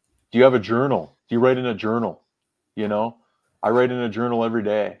 Do you have a journal? Do you write in a journal? I write in a journal every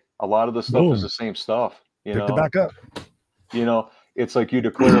day. A lot of the stuff is the same stuff. Pick it back up. It's like you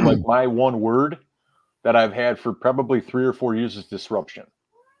declare like my one word that I've had for probably 3 or 4 years is disruption.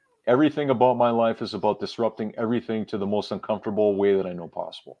 Everything about my life is about disrupting everything to the most uncomfortable way that I know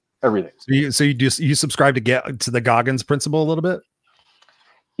possible. Everything. So you subscribe to the Goggins principle a little bit?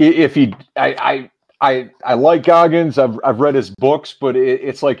 I like Goggins. I've read his books, but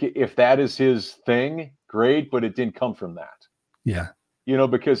it's like if that is his thing, great. But it didn't come from that. Yeah.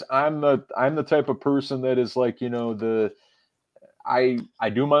 Because I'm the type of person that is like I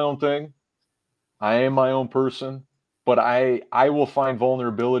do my own thing. I am my own person, but I will find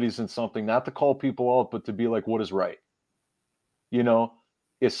vulnerabilities in something, not to call people out, but to be like, what is right?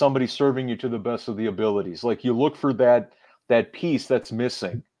 Is somebody serving you to the best of the abilities? Like you look for that piece that's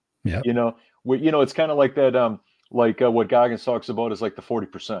missing. Yeah. It's kind of like that. What Goggins talks about is like the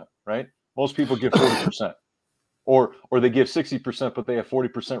 40%, right? Most people give 40%, or they give 60%, but they have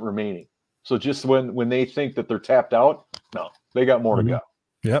 40% remaining. So just when they think that they're tapped out, no, they got more to go.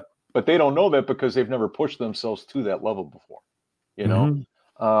 Yep. But they don't know that because they've never pushed themselves to that level before.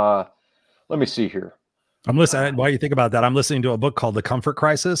 Let me see here. I'm listening. While you think about that, I'm listening to a book called The Comfort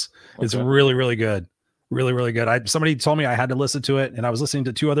Crisis. It's really, really good. Really, really good. Somebody told me I had to listen to it, and I was listening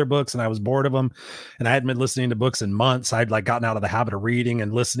to 2 other books, and I was bored of them, and I hadn't been listening to books in months. I'd like gotten out of the habit of reading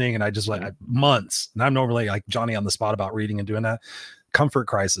and listening, and I just like months. And I'm normally like Johnny on the spot about reading and doing that. Comfort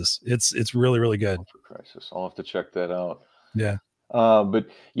Crisis. It's really, really good. Comfort Crisis. I'll have to check that out. Yeah. But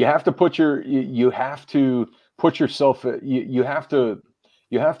you have to put you have to put yourself you have to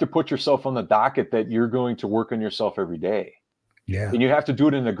put yourself on the docket that you're going to work on yourself every day. Yeah. And you have to do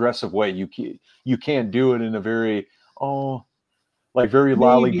it in an aggressive way. You can't do it in a very very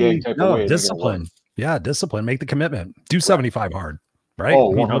lollygag type of way. Discipline. Yeah, discipline. Make the commitment. Do 75 hard, right?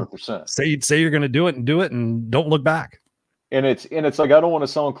 Oh, 100%. Say you're going to do it and don't look back. And it's like, I don't want to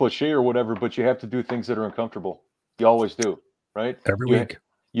sound cliche or whatever, but you have to do things that are uncomfortable. You always do, right? Every week.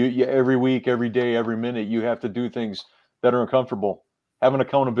 You every week, every day, every minute, you have to do things that are uncomfortable. Have an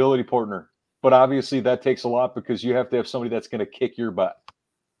accountability partner. But obviously that takes a lot because you have to have somebody that's going to kick your butt.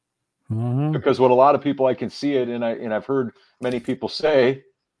 Mm-hmm. Because what a lot of people, I can see it, and I've heard many people say,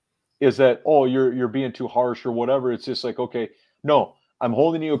 is that, oh, you're being too harsh or whatever. It's just like, okay, no, I'm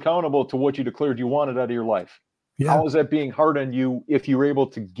holding you accountable to what you declared you wanted out of your life. Yeah. How is that being hard on you if you're able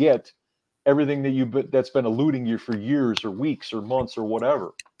to get everything that's been eluding you for years or weeks or months or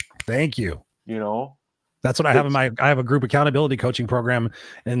whatever? Thank you. That's what I have I have a group accountability coaching program,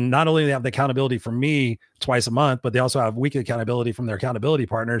 and not only they have the accountability from me twice a month, but they also have weekly accountability from their accountability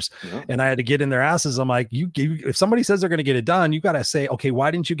partners. Yeah. And I had to get in their asses. I'm like, if somebody says they're going to get it done, you got to say, okay,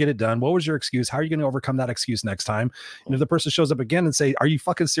 why didn't you get it done? What was your excuse? How are you going to overcome that excuse next time? And if the person shows up again and say, are you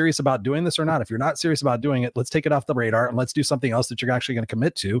fucking serious about doing this or not? If you're not serious about doing it, let's take it off the radar and let's do something else that you're actually going to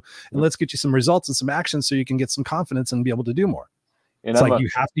commit to. And let's get you some results and some action so you can get some confidence and be able to do more. And it's like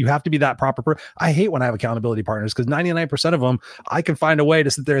you have to be that proper I hate when I have accountability partners because 99% of them, I can find a way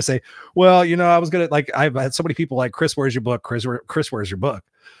to sit there and say, well, I was going to I've had so many people like, Chris, where's your book? Chris, where's your book?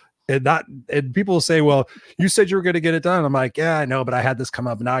 And people will say, well, you said you were going to get it done. I'm like, yeah, I know, but I had this come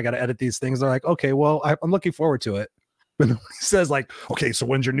up and now I got to edit these things. They're like, okay, well, I'm looking forward to it. But he says like, okay, so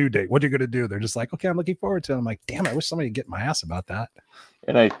when's your new date? What are you going to do? They're just like, okay, I'm looking forward to it. I'm like, damn, I wish somebody would get my ass about that.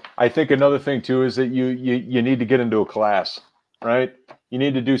 And I think another thing too, is that you need to get into a class. Right. You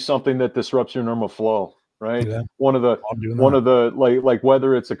need to do something that disrupts your normal flow. Right. Yeah. One of the like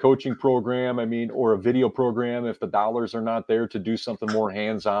whether it's a coaching program, or a video program, if the dollars are not there to do something more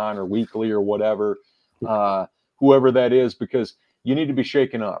hands-on or weekly or whatever, whoever that is, because you need to be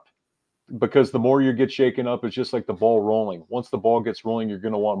shaken up, because the more you get shaken up, it's just like the ball rolling. Once the ball gets rolling, you're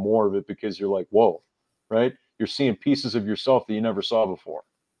going to want more of it because you're like, whoa, right. You're seeing pieces of yourself that you never saw before.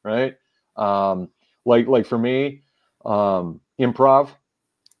 Right. Like for me, improv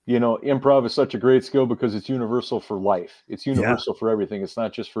is such a great skill because it's universal for life. It's universal for everything. It's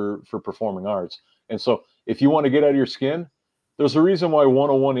not just for performing arts. And so if you want to get out of your skin, there's a reason why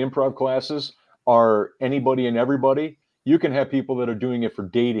 101 improv classes are anybody and everybody. You can have people that are doing it for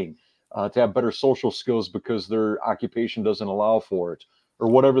dating, to have better social skills because their occupation doesn't allow for it, or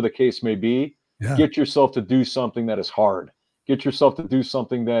whatever the case may be. Yeah. Get yourself to do something that is hard. Get yourself to do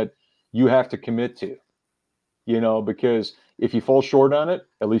something that you have to commit to. Because if you fall short on it,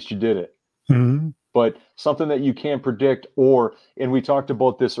 at least you did it. Mm-hmm. But something that you can't predict, and we talked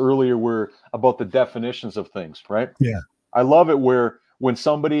about this earlier, about the definitions of things, right? Yeah. I love it where when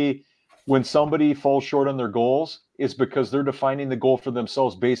somebody falls short on their goals, it's because they're defining the goal for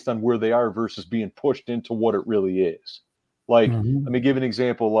themselves based on where they are versus being pushed into what it really is. Like, Let me give an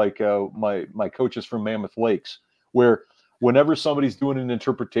example, like my coaches from Mammoth Lakes, where whenever somebody's doing an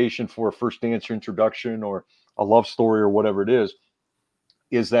interpretation for a first dance introduction or a love story or whatever it is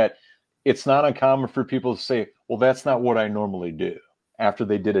that it's not uncommon for people to say, well, that's not what I normally do, after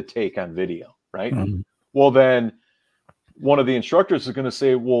they did a take on video, right? Mm-hmm. Well, then one of the instructors is going to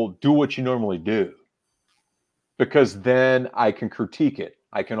say, well, do what you normally do, because then I can critique it.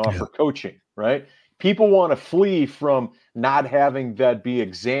 I can offer coaching, right? People want to flee from not having that be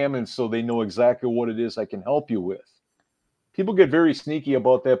examined so they know exactly what it is I can help you with. People get very sneaky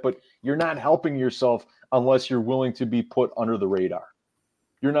about that, but you're not helping yourself unless you're willing to be put under the radar.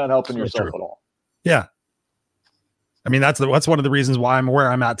 You're not helping yourself at all. Yeah. I mean, that's one of the reasons why I'm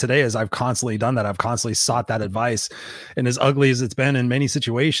where I'm at today is I've constantly done that. I've constantly sought that advice. And as ugly as it's been in many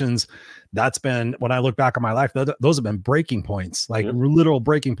situations, that's been, when I look back on my life, those have been breaking points, like literal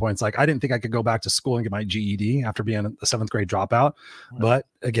breaking points. Like I didn't think I could go back to school and get my GED after being a 7th grade dropout. But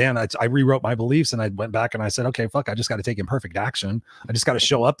again, I rewrote my beliefs and I went back and I said, okay, fuck, I just got to take imperfect action. I just got to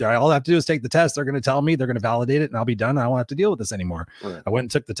show up there. All I have to do is take the test. They're going to tell me, they're going to validate it, and I'll be done. I won't have to deal with this anymore. Right. I went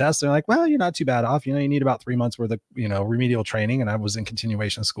and took the test. They're like, well, you're not too bad off. You need about 3 months worth of, remedial training. And I was in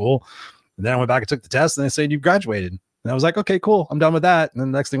continuation school. And then I went back and took the test and they said, you graduated. And I was like, okay, cool. I'm done with that. And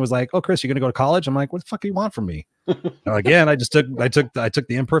then the next thing was like, oh, Chris, you're going to go to college? I'm like, what the fuck do you want from me? Again, I took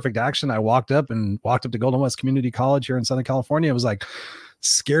the imperfect action. I walked up to Golden West Community College here in Southern California. I was like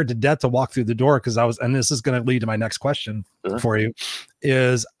scared to death to walk through the door because and this is going to lead to my next question for you,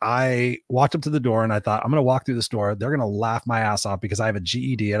 is I walked up to the door and I thought, I'm going to walk through this door. They're going to laugh my ass off because I have a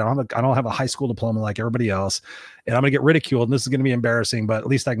GED. I don't have a high school diploma like everybody else. And I'm going to get ridiculed. And this is going to be embarrassing, but at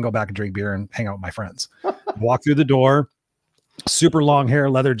least I can go back and drink beer and hang out with my friends. Walk through the door, super long hair,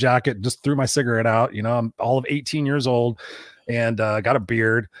 leather jacket, just threw my cigarette out. I'm all of 18 years old and got a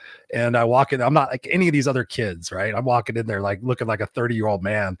beard. And I walk in, I'm not like any of these other kids, right? I'm walking in there like looking like a 30-year-old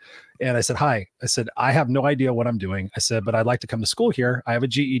man. And I said, hi. I said, I have no idea what I'm doing. I said, but I'd like to come to school here. I have a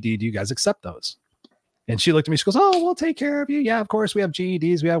GED. Do you guys accept those? And she looked at me. She goes, oh, we'll take care of you. Yeah, of course. We have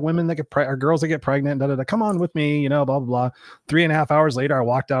GEDs. We have women that or girls that get pregnant. Da, da, da. Come on with me, blah, blah, blah. 3.5 hours later, I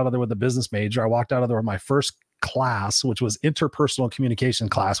walked out of there with a business major. I walked out of there with my first class, which was interpersonal communication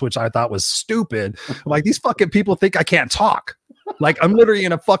class, which I thought was stupid. I'm like, these fucking people think I can't talk. Like I'm literally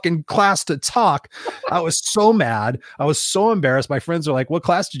in a fucking class to talk. I was so mad. I was so embarrassed. My friends are like, what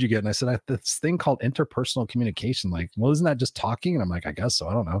class did you get? And I said, this thing called interpersonal communication. Like, well, isn't that just talking? And I'm like, I guess so.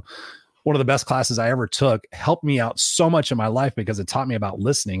 I don't know. One of the best classes I ever took, helped me out so much in my life because it taught me about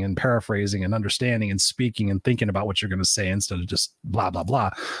listening and paraphrasing and understanding and speaking and thinking about what you're going to say instead of just blah, blah, blah,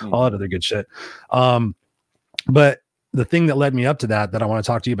 all that other good shit. But the thing that led me up to that I want to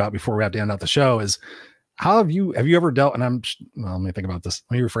talk to you about before we have to end out the show is, how have you ever dealt? And let me think about this.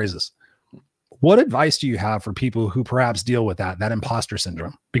 Let me rephrase this. What advice do you have for people who perhaps deal with that imposter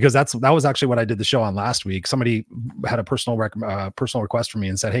syndrome? Because that was actually what I did the show on last week. Somebody had a personal request from me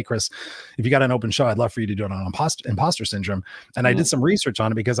and said, hey, Chris, if you got an open show, I'd love for you to do it on imposter syndrome. And I did some research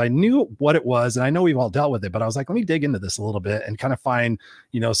on it because I knew what it was. And I know we've all dealt with it, but I was like, let me dig into this a little bit and kind of find,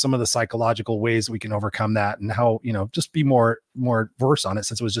 some of the psychological ways we can overcome that and how, just be more versed on it,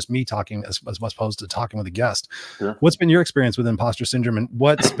 since it was just me talking as opposed to talking with a guest. Sure. What's been your experience with imposter syndrome, and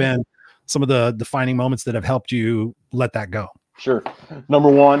what's been some of the defining moments that have helped you let that go? Sure. Number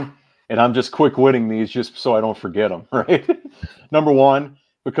one, and I'm just quick witting these just so I don't forget them, right? Number one,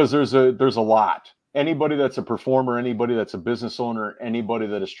 because there's a lot. Anybody that's a performer, anybody that's a business owner, anybody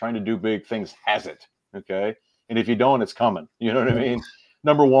that is trying to do big things has it. Okay. And if you don't, it's coming. You know what I mean?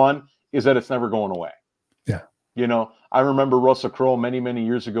 Number one is that it's never going away. Yeah. I remember Russell Crowe many, many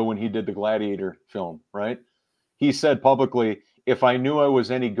years ago when he did the Gladiator film, right? He said publicly, if I knew I was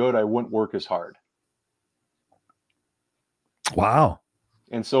any good, I wouldn't work as hard. Wow.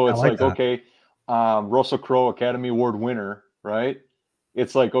 And so it's like okay, Russell Crowe, Academy Award winner, right?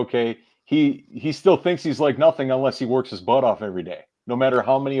 It's like, okay, he still thinks he's like nothing unless he works his butt off every day. No matter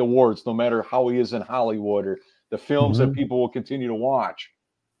how many awards, no matter how he is in Hollywood or the films that people will continue to watch,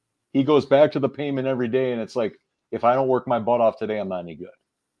 he goes back to the payment every day. And it's like, if I don't work my butt off today, I'm not any good.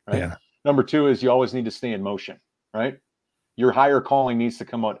 Right. Yeah. Number two is you always need to stay in motion, right? Your higher calling needs to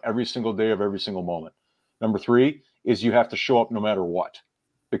come out every single day of every single moment. Number three is you have to show up no matter what.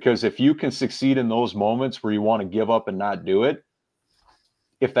 Because if you can succeed in those moments where you want to give up and not do it,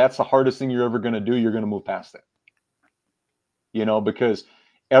 if that's the hardest thing you're ever going to do, you're going to move past it. Because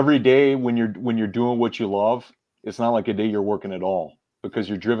every day when you're doing what you love, it's not like a day you're working at all, because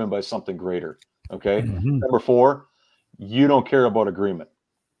you're driven by something greater. Okay. Number four, you don't care about agreement.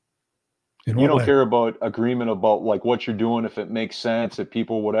 You don't care about agreement about like what you're doing, if it makes sense, if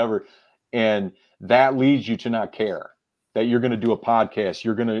people, whatever. And that leads you to not care that you're going to do a podcast.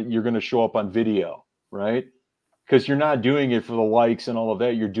 You're going to show up on video, right? Because you're not doing it for the likes and all of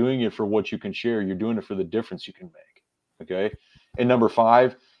that. You're doing it for what you can share. You're doing it for the difference you can make. Okay. And number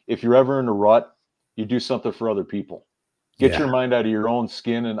five, if you're ever in a rut, you do something for other people. Get your mind out of your own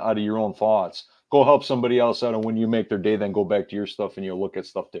skin and out of your own thoughts. Go help somebody else out. And when you make their day, then go back to your stuff and you'll look at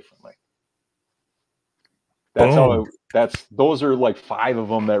stuff differently. Those are like five of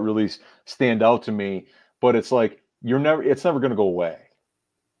them that really stand out to me, but it's like, it's never going to go away.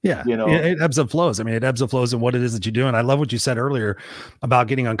 Yeah, you know. it ebbs and flows. I mean, it ebbs and flows in what it is that you do. And I love what you said earlier about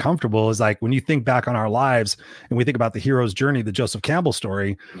getting uncomfortable. Is like when you think back on our lives and we think about the hero's journey, the Joseph Campbell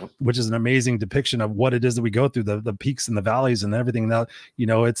story, Yep. which is an amazing depiction of what it is that we go through, the peaks and the valleys and everything. That, you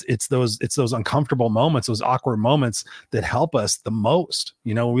know, it's those uncomfortable moments, those awkward moments that help us the most.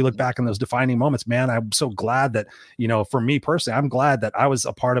 You know, when we look back in those defining moments, man, I'm so glad that, you know, for me personally, I'm glad that I was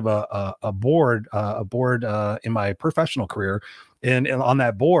a part of a board in my professional career. And on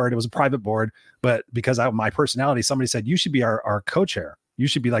that board, it was a private board, but because of my personality, somebody said, you should be our co-chair. You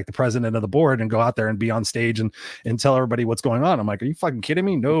should be like the president of the board and go out there and be on stage and tell everybody what's going on. I'm like, are you fucking kidding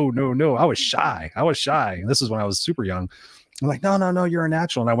me? No. I was shy. And this is when I was super young. I'm like, no, you're a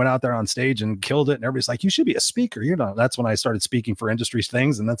natural. And I went out there on stage and killed it. And everybody's like, you should be a speaker. You know, that's when I started speaking for industry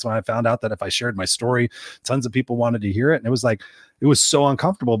things. And that's when I found out that if I shared my story, tons of people wanted to hear it. And it was like, it was so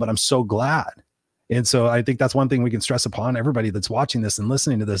uncomfortable, but I'm so glad. And so I think that's one thing we can stress upon everybody that's watching this and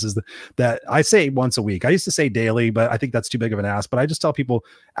listening to this is that I say once a week. I used to say daily, but I think that's too big of an ask. But I just tell people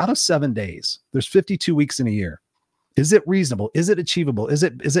out of 7 days, there's 52 weeks in a year. Is it reasonable? Is it achievable? Is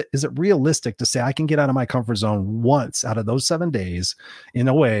it realistic to say I can get out of my comfort zone once out of those 7 days in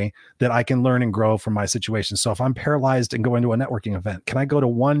a way that I can learn and grow from my situation? So if I'm paralyzed and going to a networking event, can I go to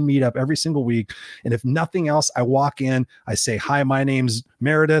one meetup every single week? And if nothing else, I walk in, I say, hi, my name's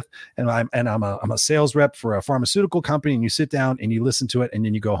Meredith, and I'm a sales rep for a pharmaceutical company. And you sit down and you listen to it, and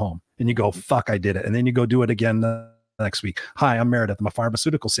then you go home and you go, fuck, I did it. And then you go do it again next week. Hi, I'm Meredith. I'm a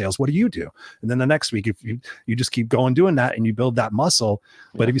pharmaceutical sales. What do you do? And then the next week, if you just keep going doing that and you build that muscle.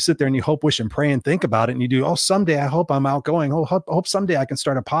 But if you sit there and you hope, wish, and pray and think about it and you do, oh, someday I hope I'm outgoing. Oh, hope someday I can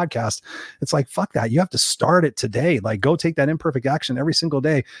start a podcast. It's like, fuck that. You have to start it today. Like, go take that imperfect action every single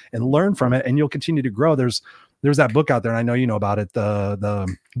day and learn from it, and you'll continue to grow. There's that book out there, and I know you know about it, the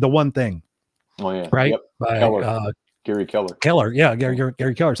One Thing. Oh yeah, right. Yep. By Gary Keller.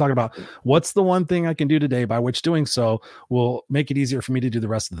 Gary Keller talking about what's the one thing I can do today by which doing so will make it easier for me to do the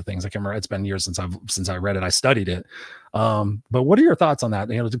rest of the things. I can't remember. It's been years since I read it. I studied it. But what are your thoughts on that?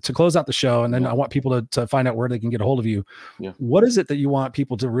 You know, to close out the show, and then I want people to find out where they can get a hold of you. Yeah. What is it that you want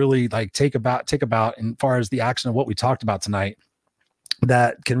people to really like take about as far as the action of what we talked about tonight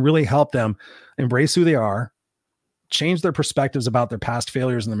that can really help them embrace who they are, change their perspectives about their past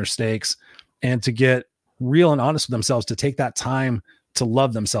failures and their mistakes, and to get real and honest with themselves, to take that time to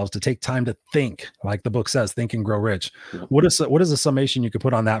love themselves, to take time to think, like the book says, think and grow rich. Yeah. What is a summation you could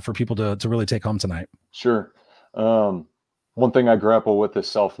put on that for people to really take home tonight? Sure. One thing I grapple with is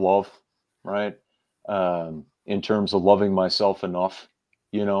self-love, right? In terms of loving myself enough,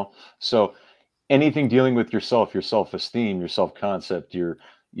 you know, so anything dealing with yourself, your self-esteem, your self-concept, your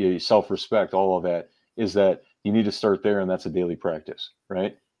self-respect, all of that, is that you need to start there. And that's a daily practice,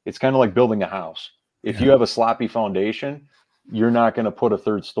 right? It's kind of like building a house. If you have a sloppy foundation, you're not going to put a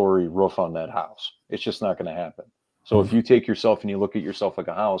 3rd-story roof on that house. It's just not going to happen. So if you take yourself and you look at yourself like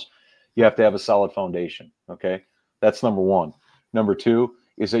a house, you have to have a solid foundation. Okay. That's number one. Number two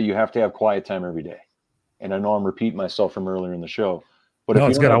is that you have to have quiet time every day. And I know I'm repeating myself from earlier in the show, but no,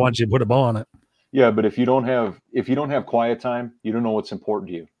 it's good. I want you to put a bow on it. Yeah. But if you don't have quiet time, you don't know what's important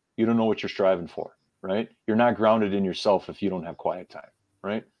to you. You don't know what you're striving for, right? You're not grounded in yourself if you don't have quiet time,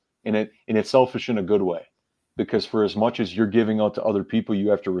 right? And it's selfish in a good way, because for as much as you're giving out to other people, you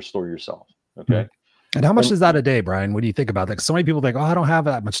have to restore yourself. Okay. And how much is that a day, Brian? What do you think about that? 'Cause so many people think, oh, I don't have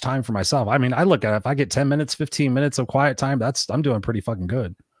that much time for myself. I mean, I look at it, if I get 10 minutes, 15 minutes of quiet time, I'm doing pretty fucking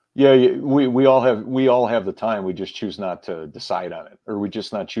good. Yeah. We all have the time. We just choose not to decide on it, or we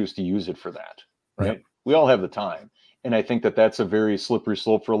just not choose to use it for that. Right. Yep. We all have the time. And I think that that's a very slippery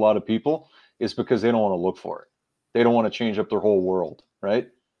slope for a lot of people, is because they don't want to look for it. They don't want to change up their whole world. Right.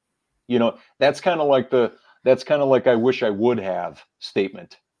 You know, that's kind of like I wish I would have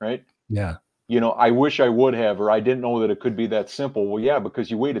statement, right? Yeah. You know, I wish I would have, or I didn't know that it could be that simple. Well, yeah,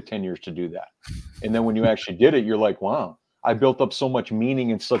 because you waited 10 years to do that. And then when you actually did it, you're like, wow, I built up so much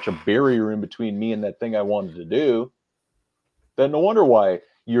meaning and such a barrier in between me and that thing I wanted to do. Then no wonder why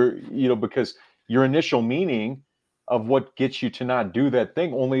because your initial meaning of what gets you to not do that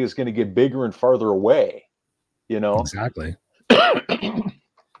thing only is going to get bigger and farther away, you know? Exactly.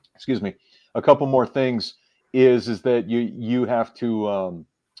 Excuse me. A couple more things is that you have to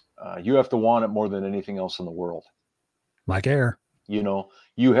want it more than anything else in the world. Like air. You know,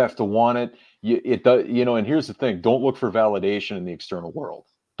 you have to want it. It does, you know, and here's the thing. Don't look for validation in the external world.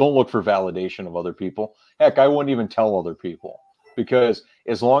 Don't look for validation of other people. Heck, I wouldn't even tell other people, because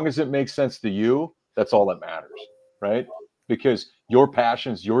as long as it makes sense to you, that's all that matters, right? Because your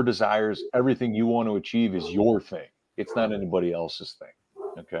passions, your desires, everything you want to achieve is your thing. It's not anybody else's thing.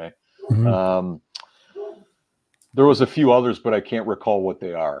 Okay. Mm-hmm. There was a few others, but I can't recall what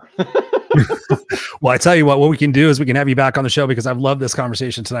they are. Well, I tell you what we can do is we can have you back on the show, because I've loved this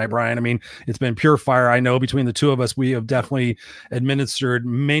conversation tonight, Brian. I mean, it's been pure fire. I know between the two of us, we have definitely administered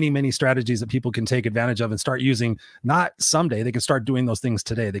many, many strategies that people can take advantage of and start using. Not someday, they can start doing those things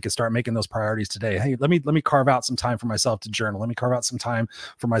today. They can start making those priorities today. Hey, let me carve out some time for myself to journal. Let me carve out some time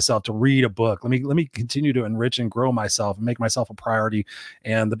for myself to read a book. Let me continue to enrich and grow myself and make myself a priority.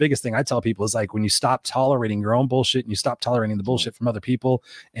 And the biggest thing I tell people is, like, when you stop tolerating your own bullshit and you stop tolerating the bullshit from other people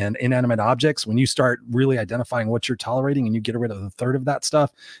and inanimate objects, when you start really identifying what you're tolerating and you get rid of a third of that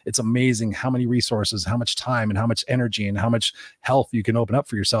stuff, it's amazing how many resources, how much time and how much energy and how much health you can open up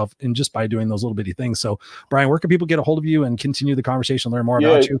for yourself, and just by doing those little bitty things. So Brian, where can people get a hold of you and continue the conversation, learn more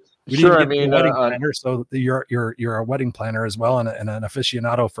about you? We sure. I mean, wedding planner, so you're a wedding planner as well, and an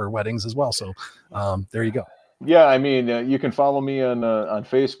aficionado for weddings as well. So there you go. Yeah, I mean, you can follow me on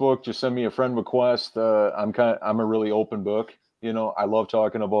Facebook. Just send me a friend request. I'm a really open book. You know, I love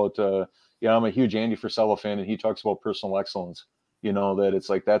talking about. I'm a huge Andy Frisella fan, and he talks about personal excellence. You know, that it's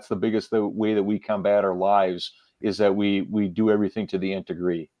like that's the biggest way that we combat our lives is that we do everything to the nth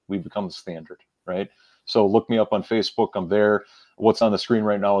degree. We become the standard, right? So look me up on Facebook. I'm there. What's on the screen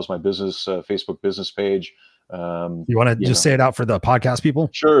right now is my business Facebook business page. You want to just say it out for the podcast people?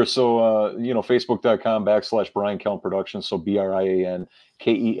 Sure. So, facebook.com/Brian Kelm Productions. So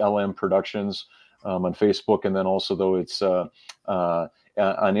BrianKelm Productions on Facebook. And then also, though, it's on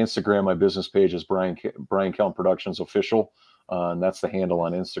Instagram, my business page is Brian Kelm Productions Official. And that's the handle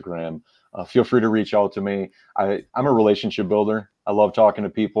on Instagram. Feel free to reach out to me. I'm a relationship builder. I love talking to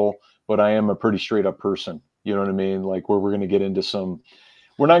people, but I am a pretty straight up person. You know what I mean? Like, where we're going to get into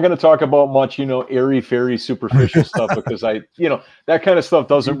we're not going to talk about much, airy fairy superficial stuff, because that kind of stuff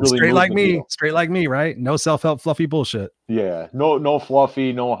doesn't really straight like me, right? No self-help fluffy bullshit. Yeah. No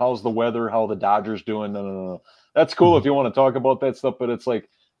fluffy, no how's the weather, how the Dodgers doing. No. That's cool if you want to talk about that stuff, but it's like,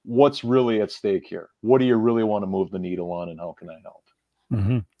 what's really at stake here? What do you really want to move the needle on, and how can I help?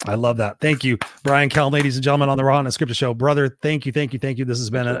 Mm-hmm. I love that. Thank you, Brian Kelm, ladies and gentlemen, on the Raw Unscripted show. Brother, thank you. This has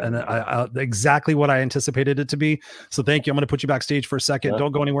been exactly what I anticipated it to be. So thank you. I'm going to put you backstage for a second. Yeah.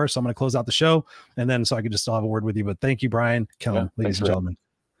 Don't go anywhere. So I'm going to close out the show, and then so I can just still have a word with you. But thank you, Brian Kelm, ladies and gentlemen.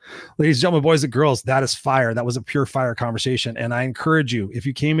 Ladies and gentlemen, boys and girls, that is fire. That was a pure fire conversation. And I encourage you, if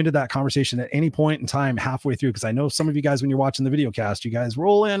you came into that conversation at any point in time halfway through, because I know some of you guys, when you're watching the video cast, you guys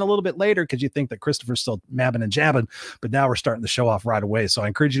roll in a little bit later because you think that Christopher's still mabbing and jabbing, but now we're starting the show off right away. So I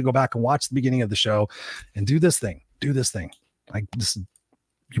encourage you to go back and watch the beginning of the show and do this thing. You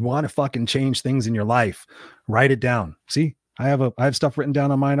want to fucking change things in your life, write it down. See, I have stuff written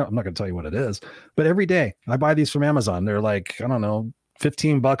down on mine. I'm not going to tell you what it is, but every day I buy these from Amazon. They're like, I don't know,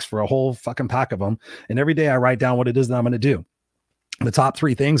 $15 for a whole fucking pack of them. And every day I write down what it is that I'm going to do. The top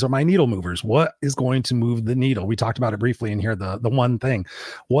 3 things are my needle movers. What is going to move the needle? We talked about it briefly in here. The one thing,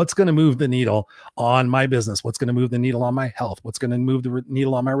 what's going to move the needle on my business? What's going to move the needle on my health? What's going to move the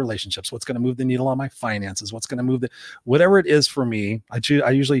needle on my relationships? What's going to move the needle on my finances? What's going to move whatever it is for me? I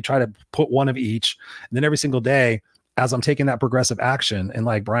usually try to put one of each. And then every single day, as I'm taking that progressive action, and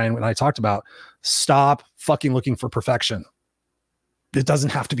like Brian, when I talked about, stop fucking looking for perfection. It doesn't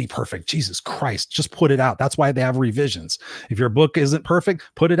have to be perfect. Jesus Christ, just put it out. That's why they have revisions. If your book isn't perfect,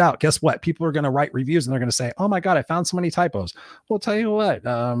 put it out. Guess what? People are going to write reviews and they're going to say, oh my God, I found so many typos. Well, tell you what,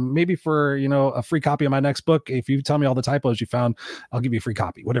 maybe for, a free copy of my next book, if you tell me all the typos you found, I'll give you a free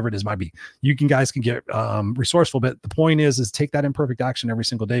copy, whatever it is might be. Guys can get resourceful, but the point is take that imperfect action every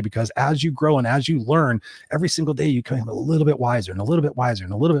single day, because as you grow and as you learn every single day, you become a little bit wiser and a little bit wiser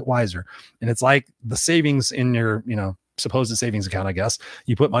and a little bit wiser. And it's like the savings in your, supposed savings account, I guess.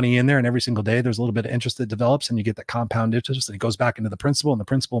 You put money in there, and every single day there's a little bit of interest that develops, and you get that compound interest, and it goes back into the principal, and the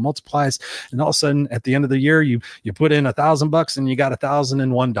principal multiplies. And all of a sudden, at the end of the year, you put in $1,000 and you got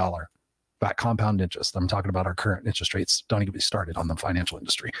 $1,001 back compound interest. I'm talking about our current interest rates. Don't even get me started on the financial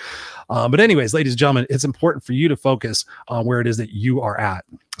industry. But anyways, ladies and gentlemen, it's important for you to focus on where it is that you are at.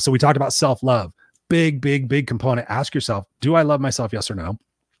 So we talked about self-love. Big component. Ask yourself, do I love myself? Yes or no?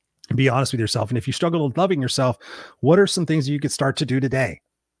 Be honest with yourself. And if you struggle with loving yourself, what are some things you could start to do today?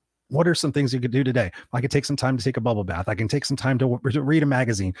 What are some things you could do today? I could take some time to take a bubble bath. I can take some time to read a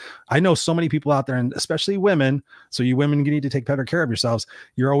magazine. I know so many people out there, and especially women. So you women, you need to take better care of yourselves.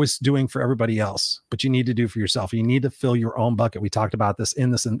 You're always doing for everybody else, but you need to do for yourself. You need to fill your own bucket. We talked about this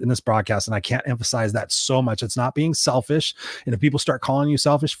in this broadcast, and I can't emphasize that so much. It's not being selfish. And if people start calling you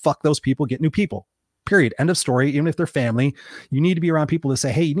selfish, fuck those people, get new people. Period. End of story. Even if they're family, you need to be around people that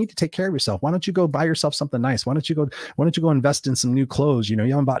say, hey, you need to take care of yourself. Why don't you go buy yourself something nice? Why don't you go invest in some new clothes? You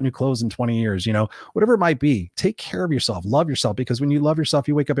haven't bought new clothes in 20 years, whatever it might be. Take care of yourself, love yourself, because when you love yourself,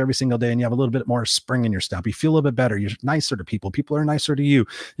 you wake up every single day and you have a little bit more spring in your step. You feel a little bit better. You're nicer to people. People are nicer to you.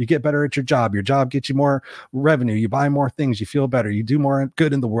 You get better at your job. Your job gets you more revenue. You buy more things. You feel better. You do more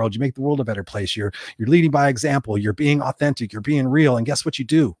good in the world. You make the world a better place. You're leading by example. You're being authentic. You're being real. And guess what you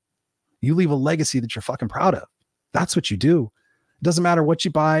do? You leave a legacy that you're fucking proud of. That's what you do. It doesn't matter what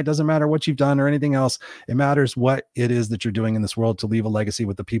you buy. It doesn't matter what you've done or anything else. It matters what it is that you're doing in this world to leave a legacy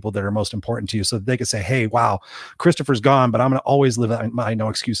with the people that are most important to you, so that they can say, hey, wow, Christopher's gone, but I'm going to always live my no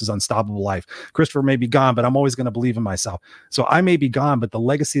excuses, unstoppable life. Christopher may be gone, but I'm always going to believe in myself. So I may be gone, but the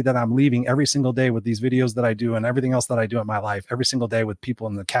legacy that I'm leaving every single day with these videos that I do and everything else that I do in my life, every single day with people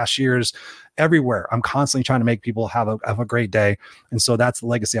in the cashiers, everywhere, I'm constantly trying to make people have a great day. And so that's the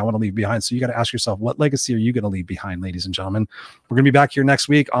legacy I want to leave behind. So you got to ask yourself, what legacy are you going to leave behind, ladies and gentlemen? We're going to be back here next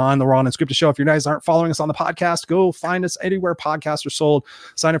week on the Raw and Unscripted Show. If you guys aren't following us on the podcast, go find us anywhere podcasts are sold.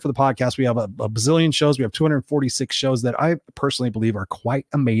 Sign up for the podcast. We have a bazillion shows. We have 246 shows that I personally believe are quite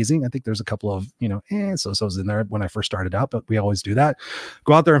amazing. I think there's a couple of, so-sos in there when I first started out, but we always do that.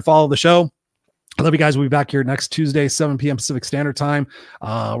 Go out there and follow the show. I love you guys. We'll be back here next Tuesday, 7 p.m. Pacific Standard Time.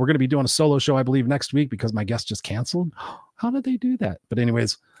 We're going to be doing a solo show, I believe, next week because my guest just canceled. How did they do that? But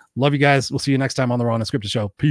anyways, love you guys. We'll see you next time on the Raw and Unscripted Show. Peace.